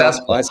it's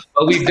successful.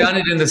 But we've done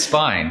it in the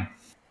spine.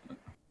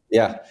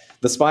 Yeah.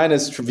 The spine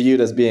is viewed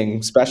as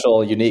being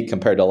special, unique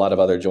compared to a lot of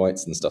other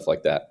joints and stuff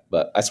like that.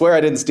 But I swear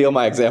I didn't steal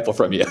my example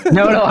from you.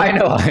 No, I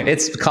know.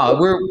 It's called,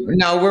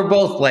 we're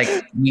both like,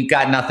 we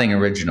got nothing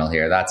original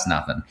here. That's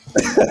nothing.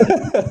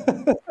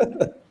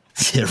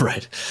 Yeah,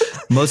 right.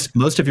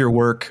 Most of your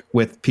work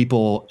with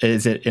people,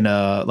 is it in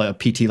a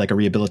PT, like a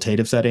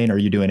rehabilitative setting? Or are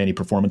you doing any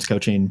performance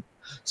coaching?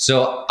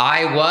 So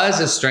I was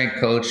a strength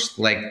coach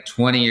like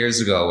 20 years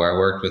ago where I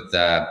worked with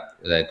that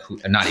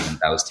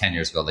was 10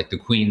 years ago, like the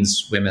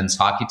Queens women's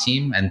hockey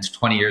team, and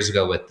 20 years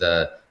ago with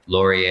the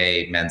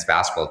Laurier men's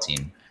basketball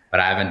team. But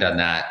I haven't done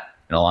that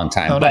in a long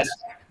time. But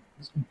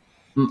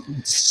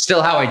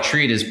still how I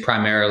treat is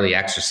primarily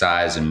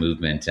exercise and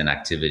movement and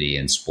activity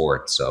and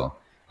sport. So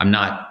I'm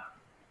not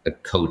a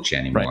coach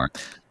anymore,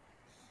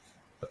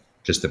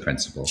 just the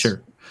principles.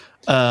 Sure.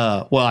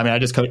 Well, I mean, I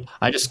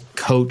just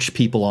coach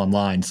people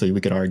online. So we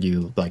could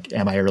argue like,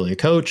 am I really a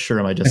coach or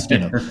am I just,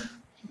 data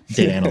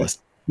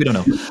analyst? We don't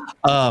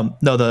know.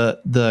 No,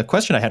 the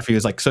question I had for you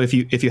is like, so if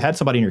you had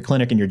somebody in your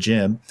clinic, in your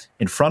gym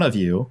in front of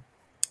you,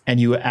 and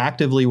you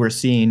actively were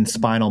seeing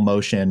spinal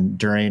motion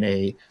during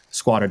a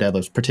squat or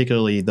deadlift,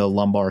 particularly the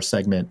lumbar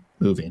segment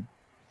moving,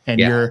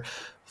 and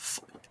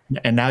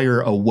and now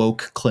you're a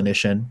woke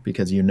clinician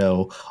because you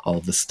know all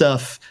of the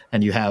stuff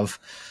and you have,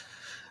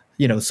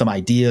 some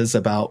ideas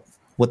about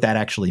what that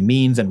actually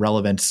means and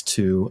relevance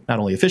to not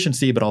only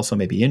efficiency, but also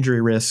maybe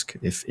injury risk,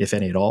 if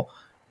any at all.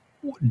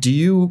 Do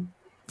you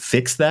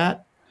fix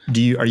that?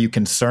 Are you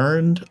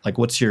concerned? Like,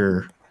 what's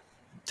your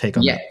take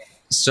on that?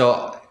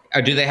 So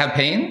do they have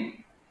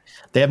pain?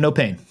 They have no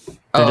pain.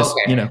 They're just,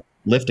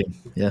 lifting.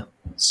 Yeah.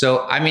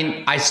 So, I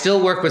mean, I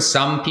still work with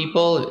some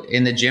people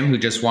in the gym who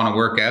just want to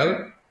work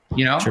out,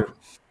 Sure.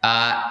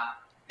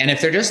 And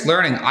if they're just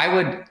learning,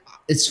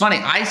 it's funny.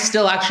 I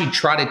still actually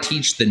try to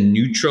teach the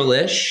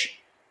neutral-ish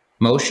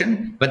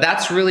motion, but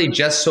that's really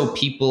just so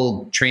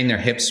people train their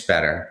hips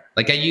better.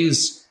 Like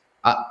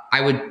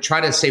I would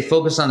try to say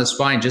focus on the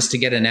spine just to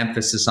get an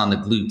emphasis on the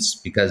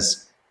glutes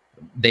because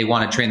they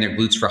want to train their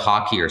glutes for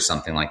hockey or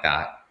something like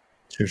that.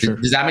 Sure.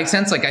 Does that make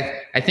sense? Like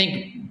I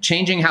think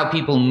changing how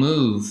people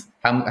move,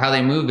 how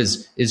they move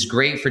is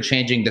great for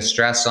changing the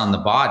stress on the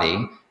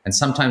body. And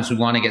sometimes we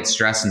want to get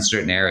stress in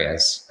certain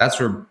areas. That's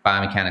where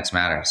biomechanics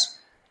matters.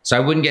 So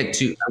I wouldn't get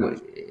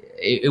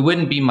it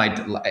wouldn't be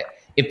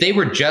if they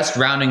were just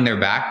rounding their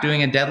back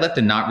doing a deadlift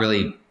and not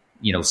really,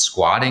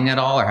 squatting at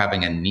all or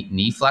having a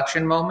knee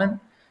flexion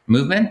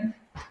movement,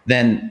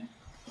 then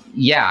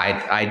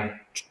I'd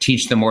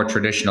teach the more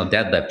traditional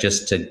deadlift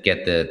just to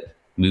get the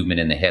movement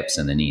in the hips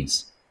and the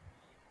knees.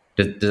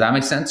 Does that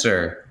make sense?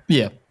 Or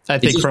yeah, I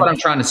think it's what I'm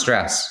trying to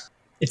stress.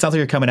 It sounds like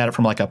you're coming at it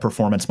from like a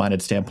performance-minded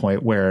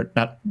standpoint, where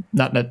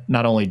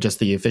not only just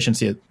the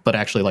efficiency, but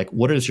actually like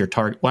what is your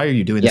target? Why are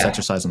you doing this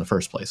exercise in the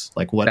first place?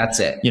 Like what? That's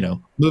it.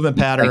 Movement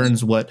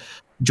patterns, what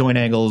joint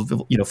angles,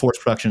 force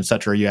production, et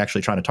cetera, are you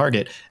actually trying to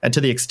target? And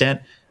to the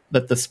extent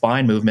that the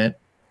spine movement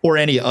or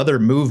any other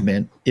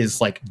movement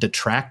is like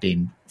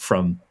detracting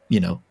from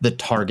the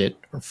target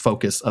or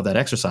focus of that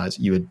exercise,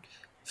 you would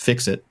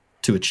fix it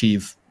to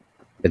achieve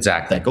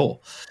exactly that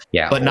goal.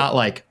 Yeah, but not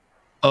like,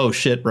 oh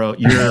shit, bro,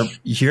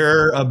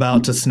 you're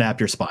about to snap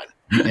your spine.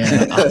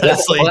 And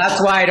honestly, well,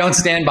 that's why I don't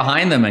stand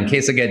behind them in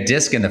case I get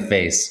disc in the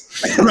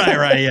face.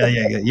 Right.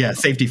 Yeah.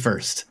 Safety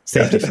first.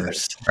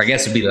 Or I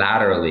guess it'd be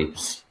laterally.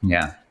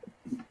 Yeah.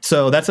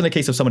 So that's in the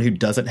case of someone who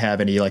doesn't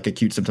have any like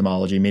acute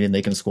symptomology, meaning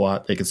they can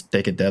squat, they can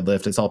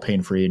deadlift, it's all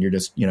pain free, and you're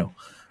just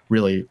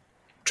really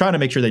trying to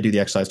make sure they do the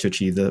exercise to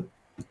achieve the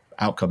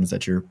outcomes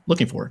that you're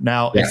looking for.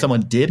 Now, if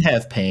someone did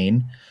have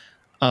pain,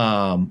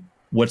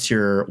 what's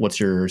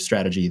your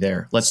strategy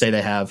there? Let's say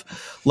they have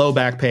low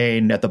back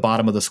pain at the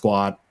bottom of the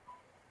squat,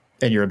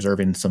 and you're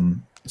observing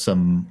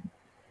some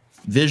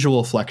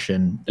visual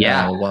flexion.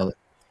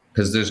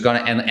 Because there's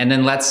and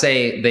then let's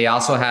say they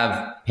also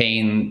have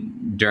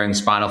pain during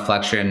spinal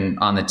flexion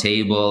on the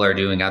table or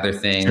doing other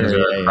things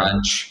or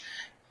crunch.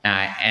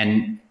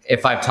 And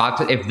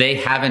if they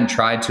haven't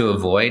tried to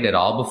avoid at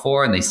all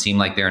before and they seem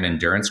like they're an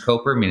endurance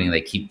coper, meaning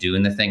they keep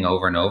doing the thing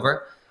over and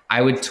over,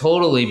 I would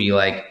totally be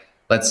like,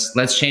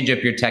 let's change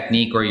up your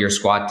technique or your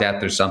squat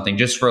depth or something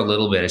just for a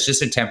little bit. It's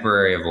just a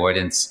temporary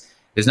avoidance.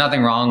 There's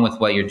nothing wrong with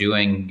what you're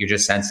doing. You're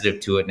just sensitive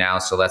to it now.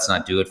 So let's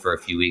not do it for a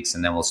few weeks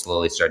and then we'll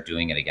slowly start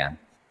doing it again.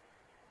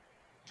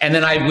 And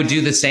then I would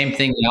do the same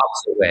thing the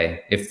opposite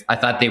way. If I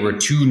thought they were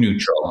too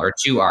neutral or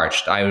too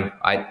arched, I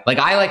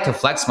like to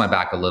flex my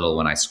back a little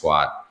when I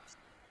squat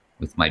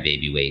with my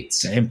baby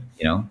weights. Same.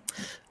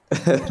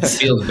 It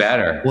feels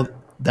better. Well,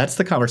 that's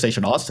the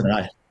conversation Austin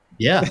and I.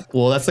 Yeah.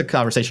 Well, that's the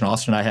conversation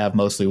Austin and I have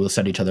mostly. We'll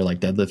send each other like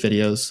deadlift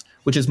videos,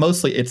 which is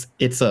mostly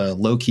it's a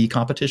low key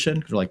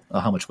competition. We're like,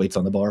 how much weight's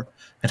on the bar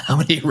and how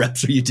many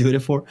reps are you doing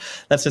it for?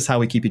 That's just how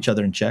we keep each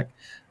other in check.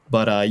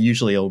 But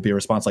usually it will be a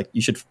response like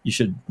you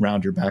should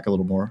round your back a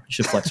little more. You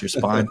should flex your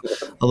spine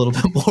a little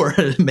bit more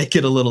and make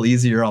it a little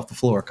easier off the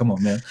floor. Come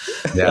on, man.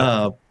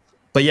 Yeah.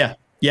 But yeah,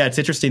 it's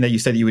interesting that you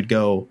said you would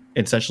go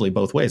essentially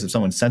both ways. If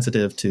someone's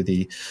sensitive to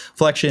the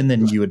flexion,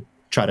 then you would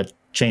try to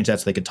change that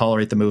so they could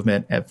tolerate the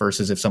movement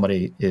versus if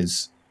somebody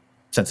is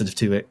sensitive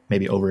to it,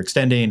 maybe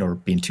overextending or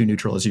being too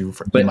neutral as you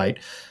might.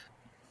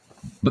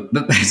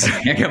 But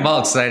sorry, I get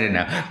all excited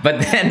now. But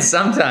then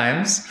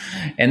sometimes,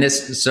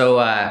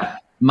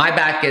 my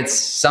back gets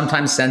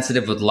sometimes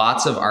sensitive with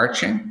lots of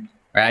arching.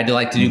 Right? I do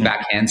like to do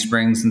back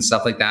handsprings and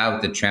stuff like that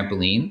with the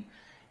trampoline.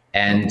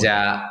 And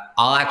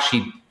I'll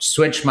actually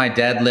switch my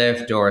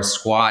deadlift or a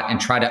squat and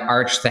try to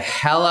arch the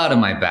hell out of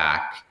my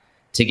back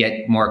to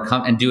get more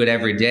and do it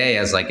every day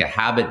as like a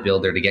habit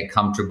builder to get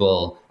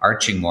comfortable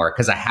arching more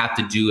because I have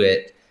to do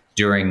it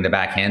during the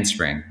back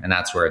handspring. And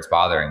that's where it's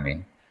bothering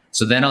me.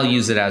 So then I'll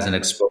use it as an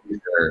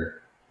exposure.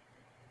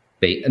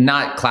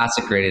 Not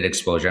classic graded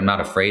exposure. I'm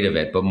not afraid of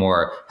it, but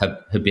more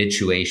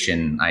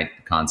habituation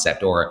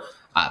concept or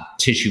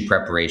tissue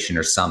preparation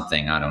or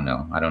something. I don't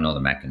know. I don't know the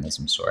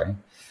mechanism. Sorry.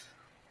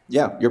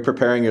 Yeah, you're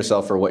preparing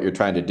yourself for what you're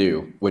trying to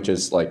do, which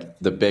is like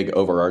the big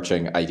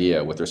overarching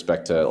idea with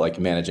respect to like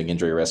managing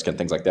injury risk and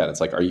things like that.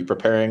 It's like, are you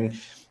preparing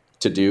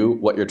to do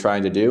what you're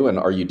trying to do? And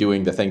are you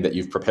doing the thing that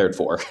you've prepared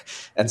for?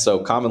 And so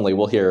commonly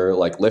we'll hear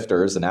like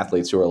lifters and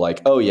athletes who are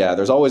like, oh yeah,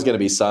 there's always going to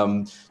be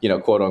some,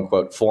 quote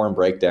unquote form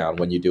breakdown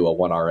when you do a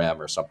 1RM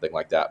or something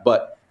like that.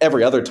 But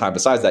every other time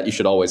besides that, you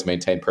should always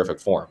maintain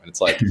perfect form. And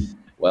it's like,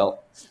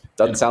 well,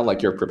 doesn't sound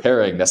like you're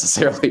preparing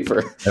necessarily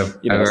for, so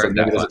maybe there's a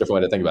different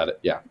way to think about it.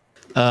 Yeah.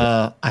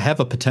 I have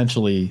a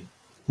potentially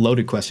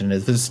loaded question.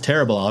 If this is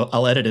terrible,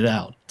 I'll edit it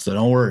out. So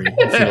don't worry.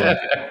 I feel like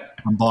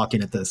I'm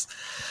balking at this.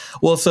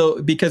 Well,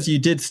 so because you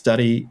did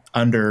study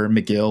under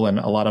McGill, and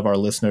a lot of our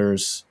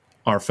listeners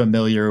are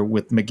familiar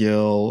with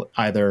McGill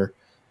either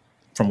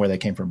from where they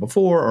came from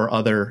before or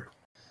other,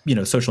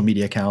 social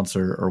media accounts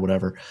or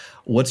whatever.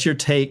 What's your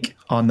take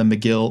on the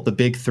McGill, the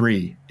big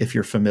three, if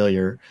you're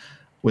familiar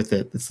with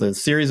it? It's the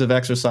series of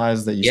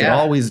exercises that you should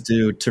always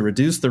do to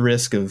reduce the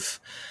risk of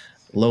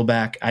low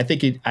back. I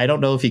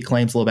don't know if he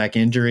claims low back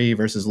injury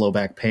versus low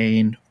back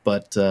pain,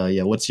 but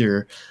what's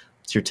your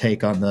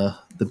take on the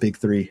big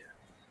three?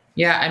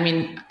 Yeah, I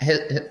mean,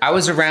 I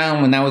was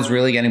around when that was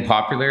really getting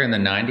popular in the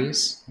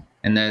 90s,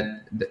 and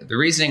the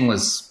reasoning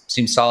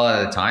seemed solid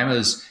at the time. It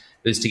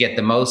was to get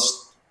the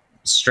most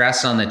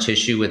stress on the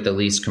tissue with the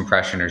least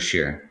compression or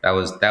shear. That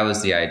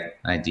was the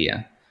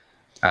idea.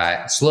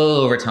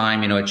 Slowly over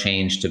time, it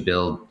changed to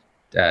build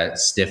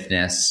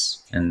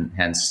stiffness and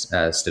hence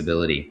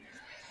stability.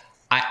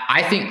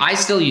 I think I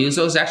still use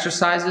those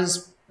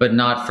exercises, but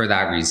not for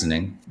that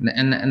reasoning.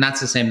 And that's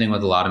the same thing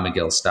with a lot of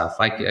McGill stuff.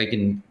 I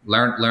can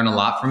learn a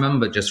lot from him,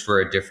 but just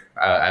for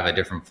I have a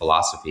different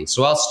philosophy.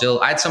 So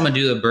I had someone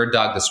do a bird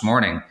dog this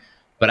morning,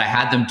 but I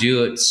had them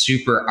do it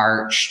super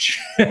arched,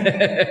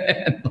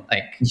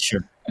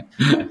 sure,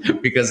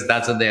 because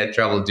that's what they had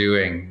trouble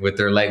doing with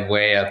their leg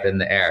way up in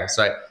the air.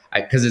 So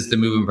because it's the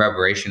movement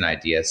preparation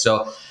idea.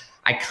 So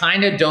I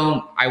kind of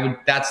don't.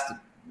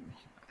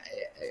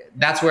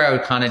 That's where I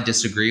would kind of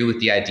disagree with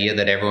the idea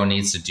that everyone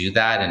needs to do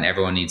that and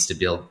everyone needs to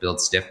build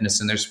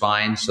stiffness in their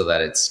spine so that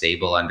it's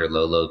stable under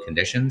low load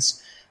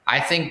conditions. I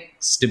think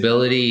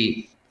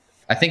the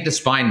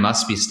spine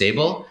must be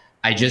stable.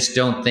 I just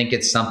don't think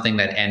it's something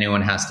that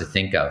anyone has to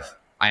think of.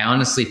 I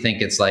honestly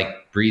think it's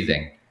like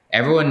breathing.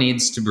 Everyone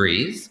needs to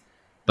breathe,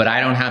 but I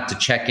don't have to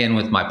check in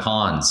with my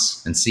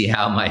pons and see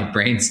how my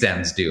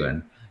brainstem's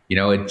doing.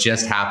 It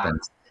just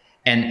happens.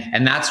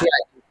 And that's where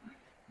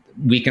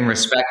we can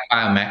respect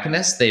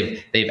biomechanists.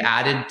 They've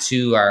added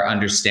to our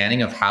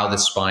understanding of how the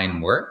spine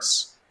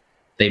works.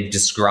 They've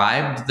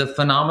described the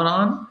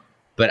phenomenon,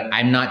 but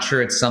I'm not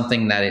sure it's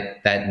something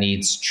that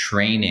needs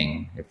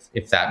training,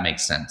 if that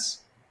makes sense.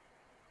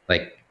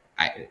 Like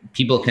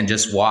people can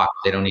just walk;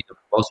 they don't need to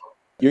post.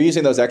 You're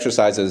using those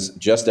exercises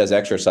just as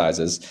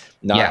exercises,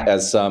 not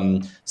as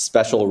some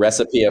special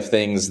recipe of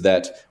things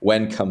that,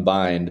 when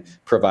combined,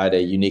 provide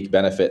a unique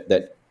benefit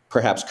that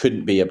perhaps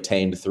couldn't be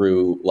obtained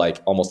through like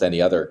almost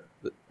any other,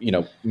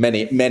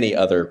 many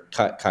other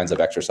kinds of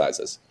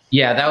exercises.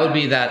 Yeah, that would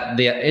be that.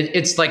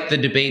 It's like the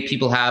debate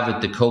people have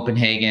with the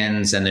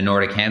Copenhagens and the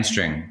Nordic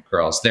hamstring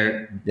curls.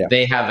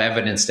 They have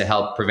evidence to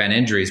help prevent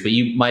injuries, but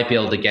you might be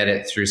able to get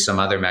it through some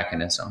other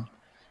mechanism.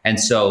 And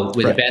so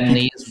with Ben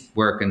Lee's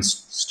work and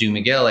Stu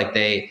McGill, like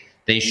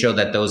they show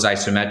that those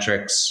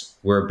isometrics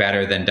were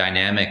better than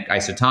dynamic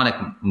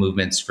isotonic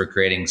movements for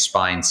creating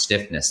spine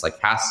stiffness, like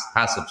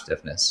passive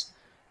stiffness.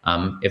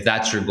 If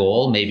that's your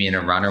goal, maybe in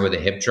a runner with a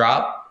hip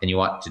drop and you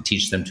want to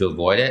teach them to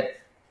avoid it,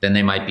 then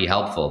they might be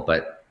helpful.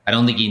 But I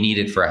don't think you need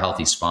it for a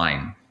healthy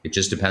spine. It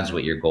just depends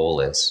what your goal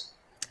is.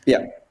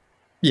 Yeah.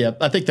 Yeah.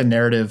 I think the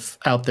narrative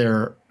out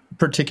there,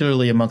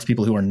 particularly amongst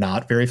people who are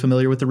not very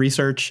familiar with the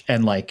research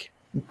and like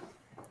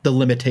the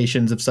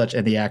limitations of such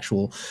and the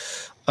actual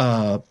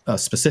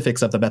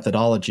specifics of the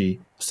methodology,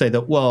 say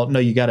that, well, no,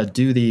 you got to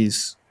do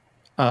these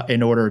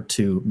in order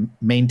to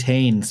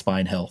maintain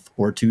spine health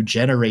or to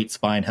generate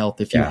spine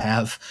health. If you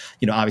have,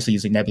 obviously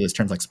using nebulous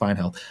terms like spine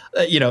health,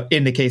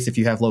 in the case if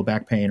you have low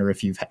back pain or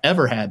if you've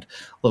ever had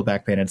low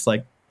back pain, it's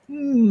like,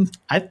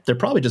 they're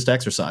probably just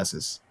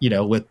exercises,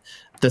 with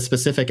the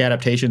specific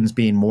adaptations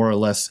being more or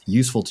less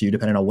useful to you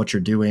depending on what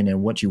you're doing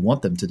and what you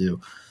want them to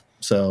do.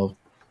 So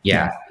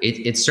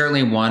it's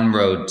certainly one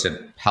road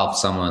to help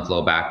someone with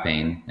low back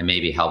pain and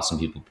maybe help some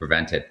people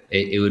prevent it.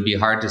 It would be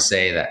hard to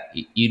say that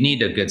you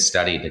need a good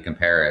study to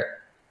compare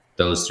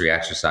those three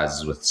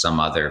exercises with some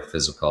other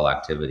physical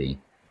activity.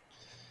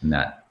 And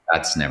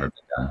that's never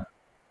been done.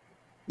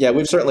 Yeah,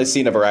 we've certainly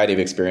seen a variety of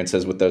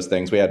experiences with those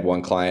things. We had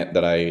one client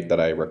that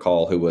I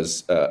recall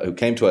who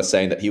came to us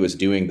saying that he was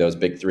doing those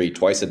big three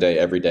twice a day,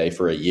 every day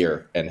for a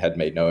year and had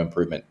made no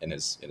improvement in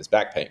his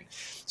back pain.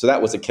 So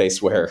that was a case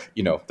where,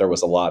 there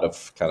was a lot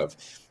of kind of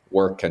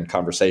work and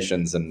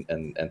conversations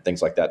and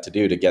things like that to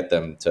do to get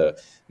them to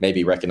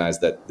maybe recognize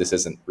that this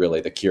isn't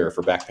really the cure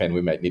for back pain.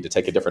 We might need to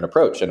take a different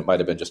approach, and it might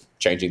have been just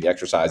changing the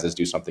exercises,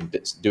 doing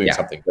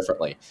something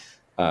differently.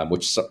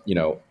 Which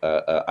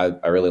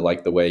I really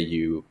like the way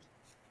you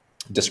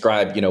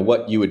describe,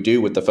 what you would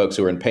do with the folks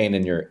who are in pain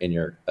in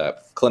your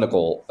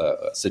clinical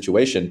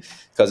situation,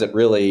 because it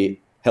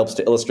really helps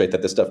to illustrate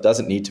that this stuff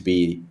doesn't need to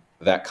be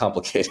that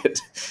complicated.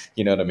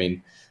 You know what I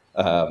mean?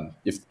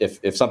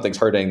 If something's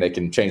hurting, they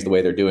can change the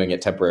way they're doing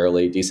it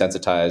temporarily,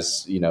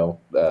 desensitize,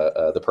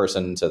 the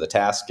person to the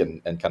task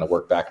and kind of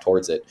work back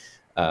towards it.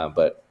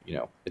 But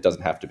it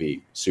doesn't have to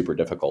be super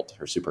difficult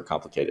or super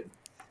complicated.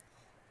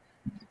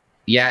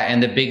 Yeah,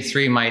 and the big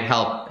three might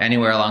help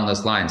anywhere along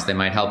those lines. They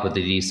might help with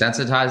the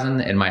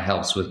desensitizing. It might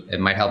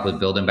help with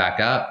building back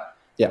up.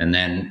 Yeah. And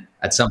then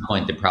at some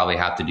point they probably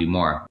have to do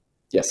more.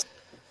 Yes.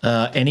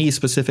 Any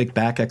specific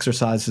back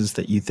exercises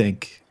that you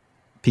think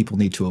people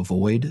need to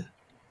avoid,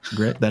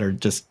 Grit, that are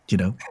just,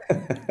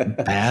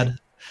 bad?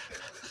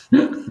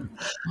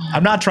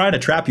 I'm not trying to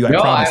trap you. I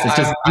promise. It's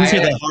just these are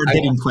the hard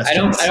hitting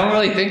questions. I don't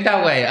really think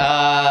that way.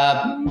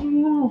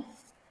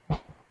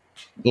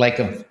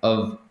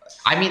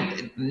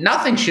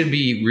 Nothing should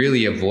be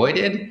really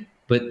avoided,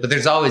 but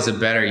there's always a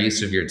better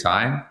use of your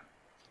time.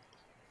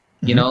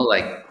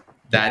 Like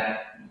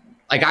that.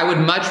 Like I would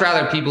much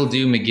rather people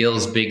do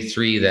McGill's big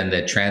three than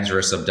the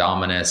transverse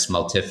abdominis,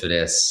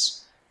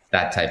 multifidus,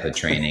 that type of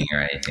training or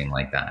anything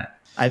like that.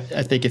 I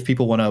think if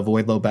people want to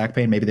avoid low back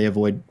pain, maybe they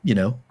avoid,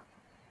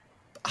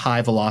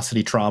 high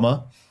velocity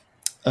trauma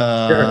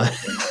Sure.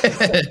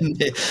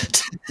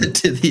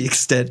 to the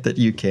extent that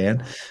you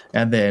can.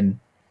 And then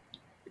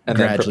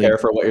prepare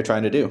for what you're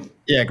trying to do.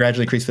 Yeah,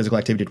 gradually increase physical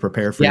activity to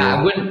prepare for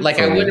I wouldn't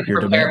prepare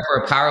demand.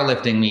 for a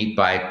powerlifting meet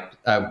by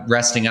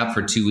resting up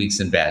for 2 weeks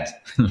in bed.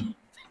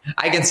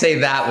 I can say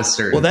that with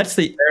certainty.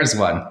 Well, there's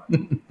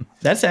one.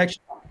 That's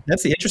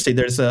the interesting.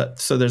 There's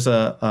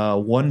a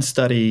one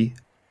study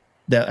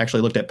that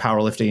actually looked at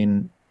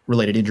powerlifting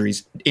related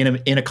injuries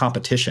in a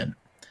competition,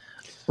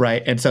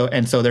 right? And so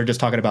they're just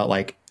talking about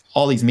like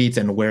all these meets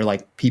and where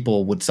like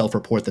people would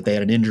self-report that they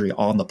had an injury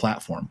on the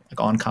platform, like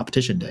on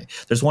competition day.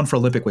 There's one for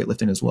Olympic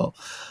weightlifting as well.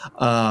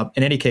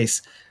 In any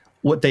case,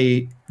 what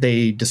they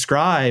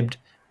described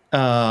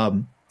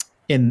in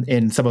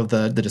some of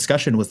the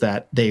discussion was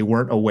that they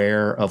weren't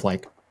aware of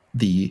like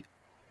the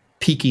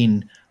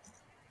peaking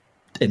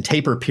and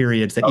taper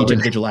periods that each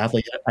individual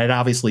athlete had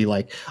obviously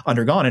like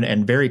undergone,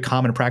 and very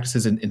common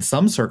practices in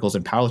some circles,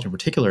 in powerlifting in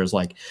particular, is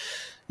like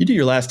you do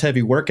your last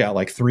heavy workout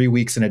like 3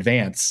 weeks in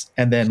advance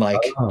and then like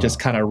just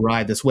kind of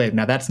ride this wave.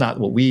 Now that's not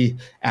what we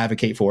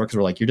advocate for, because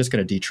we're like, you're just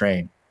going to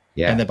detrain.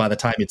 Yeah. And then by the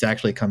time it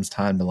actually comes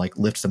time to like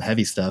lift some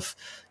heavy stuff,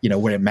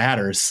 when it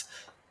matters,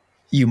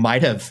 you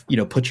might have,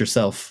 put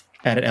yourself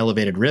at an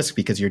elevated risk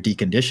because you're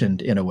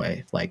deconditioned in a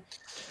way, like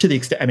to the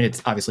extent, I mean,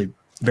 it's obviously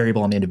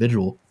variable on the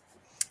individual,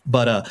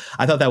 but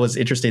I thought that was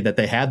interesting that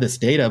they had this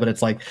data, but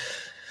it's like,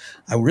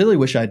 I really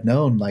wish I'd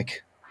known,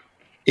 like,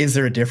 is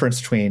there a difference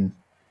between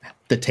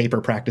the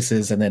taper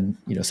practices and then,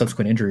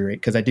 subsequent injury rate?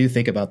 Because I do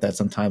think about that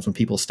sometimes when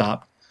people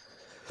stop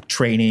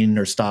training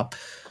or stop,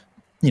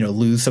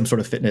 lose some sort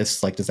of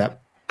fitness, like, does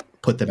that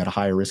put them at a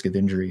higher risk of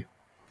injury?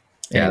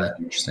 Yeah, that's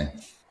interesting.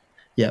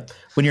 Yeah.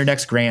 When your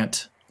next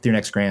grant,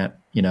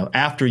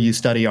 after you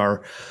study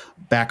our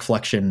back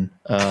flexion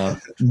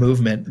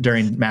movement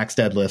during max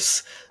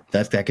deadlifts,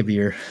 that could be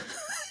your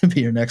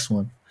next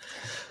one.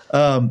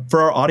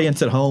 For our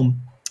audience at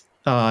home,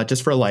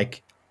 just for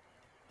like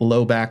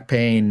low back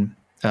pain,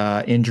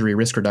 injury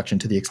risk reduction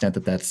to the extent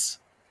that that's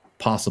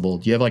possible,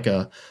 do you have like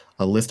a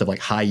list of like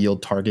high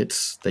yield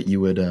targets that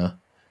you would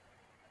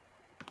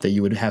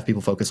have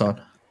people focus on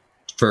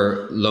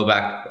for low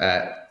back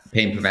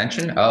pain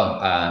prevention?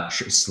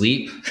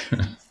 Sleep.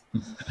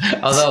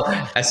 Although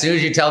as soon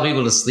as you tell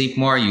people to sleep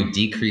more, you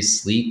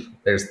decrease sleep.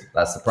 That's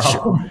the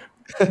problem.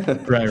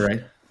 Sure.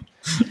 Right.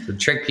 To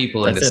trick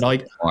people into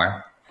sleeping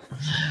more.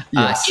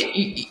 Yes.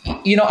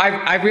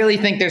 I really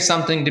think there's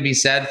something to be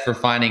said for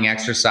finding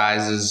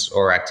exercises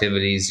or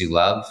activities you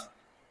love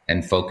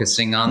and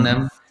focusing on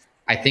them.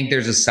 I think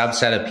there's a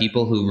subset of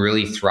people who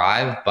really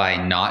thrive by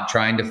not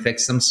trying to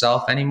fix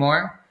themselves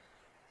anymore,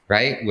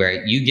 right?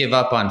 Where you give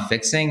up on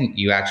fixing,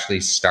 you actually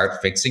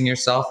start fixing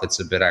yourself.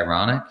 It's a bit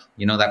ironic.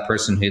 That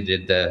person who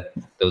did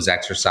those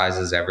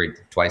exercises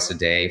twice a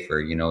day for,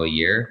 a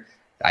year,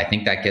 I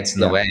think that gets in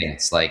the way.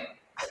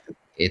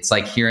 It's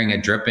like hearing a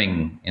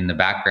dripping in the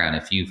background.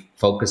 If you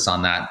focus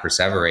on that and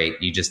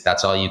perseverate,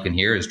 that's all you can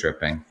hear is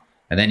dripping.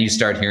 And then you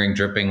start hearing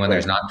dripping when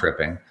there's not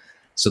dripping.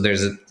 So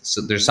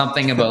there's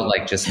something about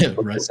like just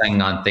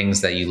focusing on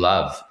things that you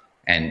love,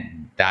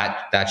 and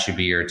that should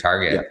be your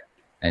target. Yeah.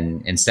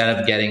 And instead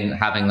of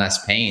having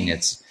less pain,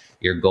 it's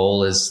your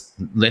goal is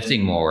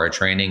lifting more or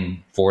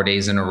training 4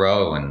 days in a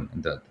row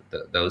and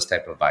those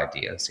type of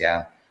ideas.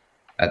 Yeah.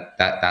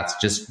 That's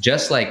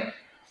just like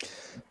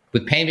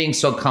with pain being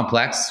so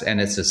complex and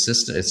it's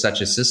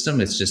such a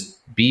system, it's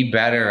just be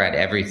better at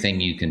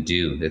everything you can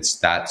do. It's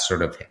that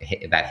sort of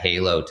that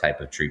halo type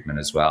of treatment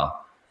as well.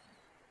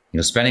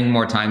 Spending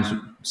more time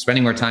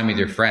with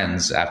your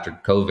friends after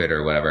COVID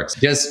or whatever. It's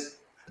just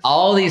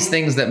all these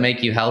things that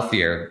make you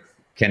healthier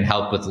can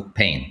help with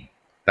pain.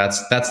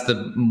 That's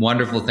the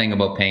wonderful thing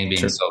about pain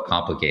being so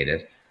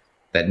complicated.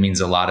 that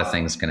means a lot of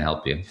things can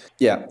help you.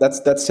 Yeah,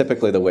 that's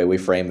typically the way we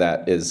frame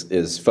that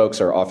is folks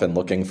are often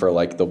looking for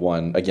like the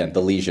one, again,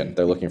 the lesion.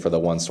 They're looking for the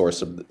one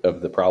source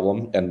of the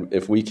problem. And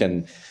if we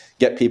can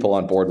get people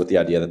on board with the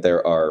idea that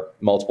there are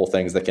multiple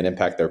things that can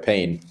impact their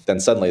pain, then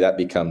suddenly that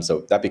becomes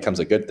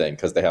a good thing,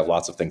 because they have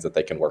lots of things that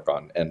they can work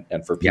on.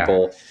 And for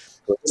people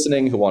who are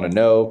listening, who want to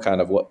know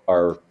kind of what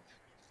our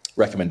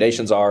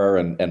recommendations are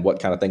and what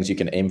kind of things you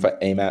can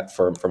aim at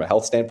from a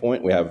health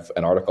standpoint, we have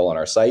an article on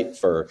our site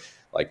for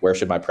like, where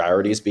should my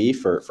priorities be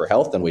for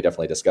health? And we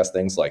definitely discuss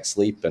things like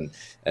sleep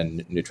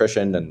and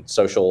nutrition and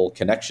social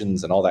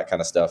connections and all that kind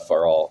of stuff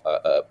are all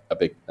a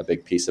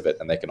big piece of it.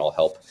 And they can all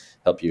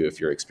help you if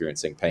you're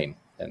experiencing pain.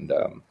 And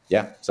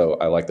so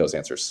I like those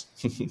answers.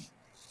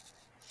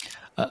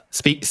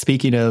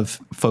 Speaking of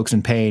folks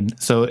in pain,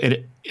 so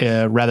it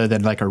rather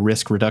than like a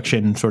risk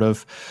reduction sort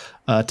of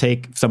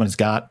take, if someone's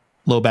got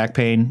low back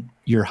pain,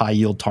 your high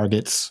yield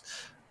targets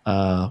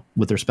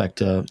with respect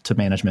to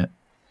management.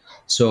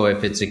 So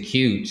if it's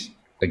acute,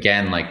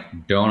 again,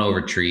 like, don't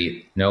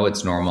overtreat. Know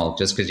it's normal.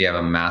 Just because you have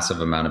a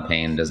massive amount of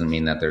pain doesn't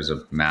mean that there's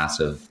a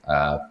massive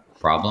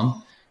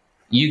problem.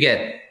 You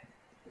get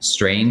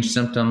strange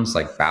symptoms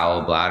like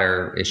bowel,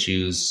 bladder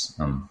issues,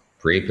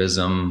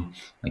 priapism,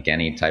 like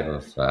any type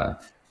of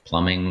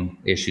plumbing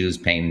issues,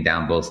 pain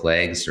down both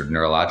legs, or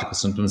neurological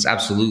symptoms.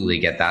 Absolutely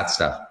get that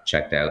stuff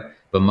checked out.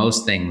 But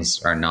most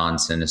things are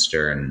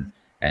non-sinister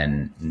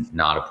and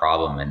not a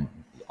problem. And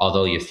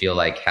although you feel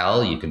like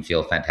hell, you can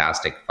feel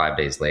fantastic 5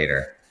 days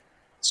later.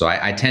 So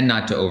I tend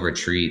not to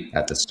overtreat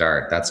at the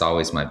start. That's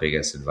always my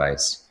biggest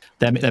advice.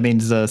 That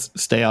means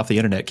stay off the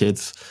internet,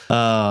 kids.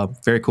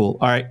 Very cool.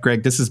 All right,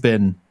 Greg, this has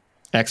been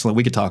excellent.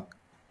 We could talk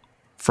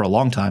for a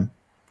long time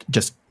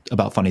just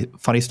about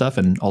funny stuff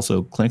and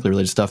also clinically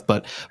related stuff.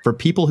 But for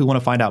people who want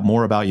to find out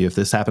more about you, if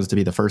this happens to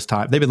be the first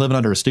time, they've been living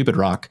under a stupid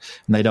rock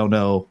and they don't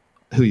know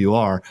who you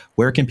are,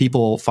 where can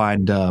people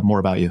find more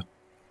about you?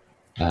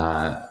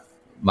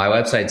 My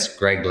website's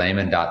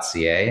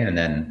greglehman.ca, and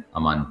then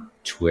I'm on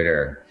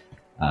Twitter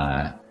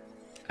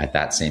at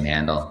that same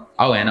handle.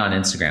 Oh, and on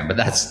Instagram, but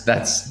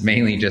that's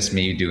mainly just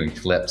me doing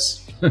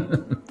flips.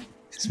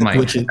 It's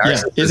which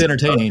is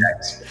entertaining.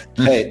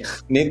 Hey,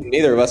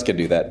 neither of us can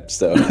do that.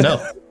 So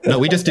no,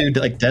 we just do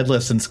like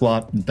deadlifts and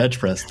squat and bench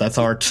press. That's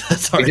our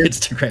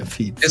Instagram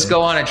feed. Just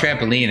go on a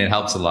trampoline; it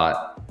helps a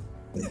lot.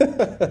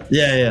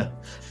 Yeah.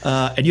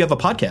 And you have a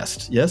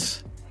podcast,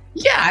 yes?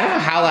 Yeah, I don't know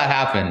how that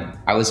happened.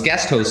 I was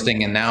guest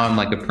hosting, and now I'm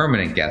like a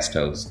permanent guest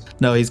host.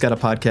 No, he's got a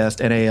podcast,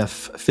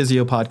 NAF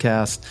Physio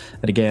Podcast.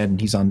 And again,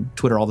 he's on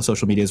Twitter, all the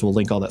social medias. We'll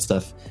link all that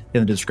stuff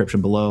in the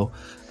description below.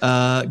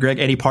 Greg,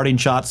 any parting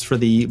shots for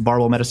the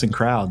barbell medicine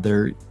crowd?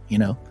 They're,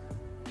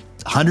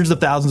 hundreds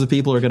of thousands of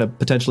people are going to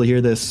potentially hear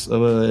this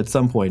at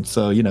some point.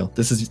 So,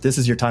 this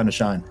is your time to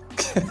shine.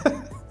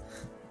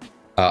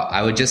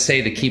 I would just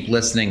say to keep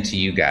listening to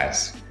you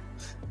guys.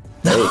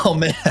 Oh,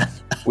 man.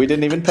 We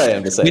didn't even pay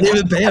him to say We didn't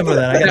even pay him for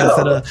that. I got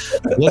to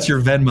send what's your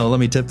Venmo? Let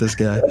me tip this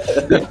guy.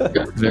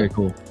 Very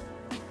cool.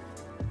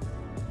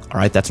 All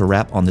right, that's a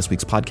wrap on this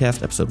week's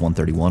podcast, episode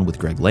 131 with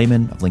Greg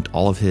Lehman. I've linked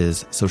all of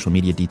his social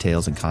media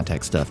details and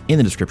contact stuff in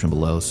the description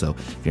below. So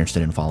if you're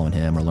interested in following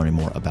him or learning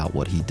more about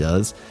what he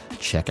does,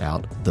 check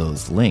out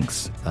those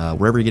links.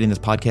 Wherever you're getting this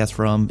podcast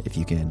from, if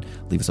you can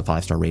leave us a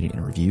 5-star rating and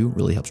a review,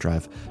 really helps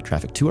drive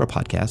traffic to our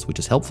podcast, which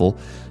is helpful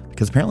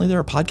because apparently there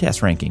are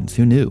podcast rankings.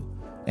 Who knew?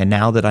 And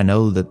now that I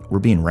know that we're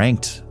being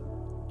ranked,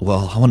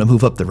 well, I want to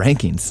move up the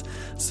rankings.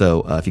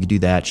 So if you could do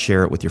that,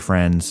 share it with your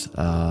friends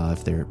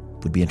if they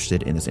would be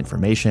interested in this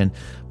information.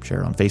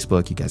 Share it on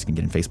Facebook. You guys can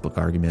get in Facebook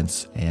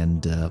arguments.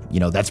 And,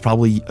 that's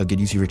probably a good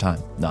use of your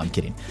time. No, I'm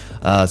kidding.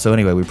 So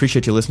anyway, we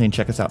appreciate you listening.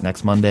 Check us out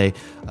next Monday.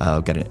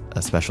 We've got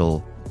a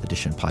special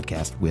edition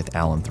podcast with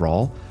Alan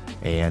Thrall.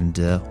 And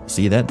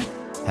see you then.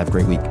 Have a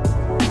great week.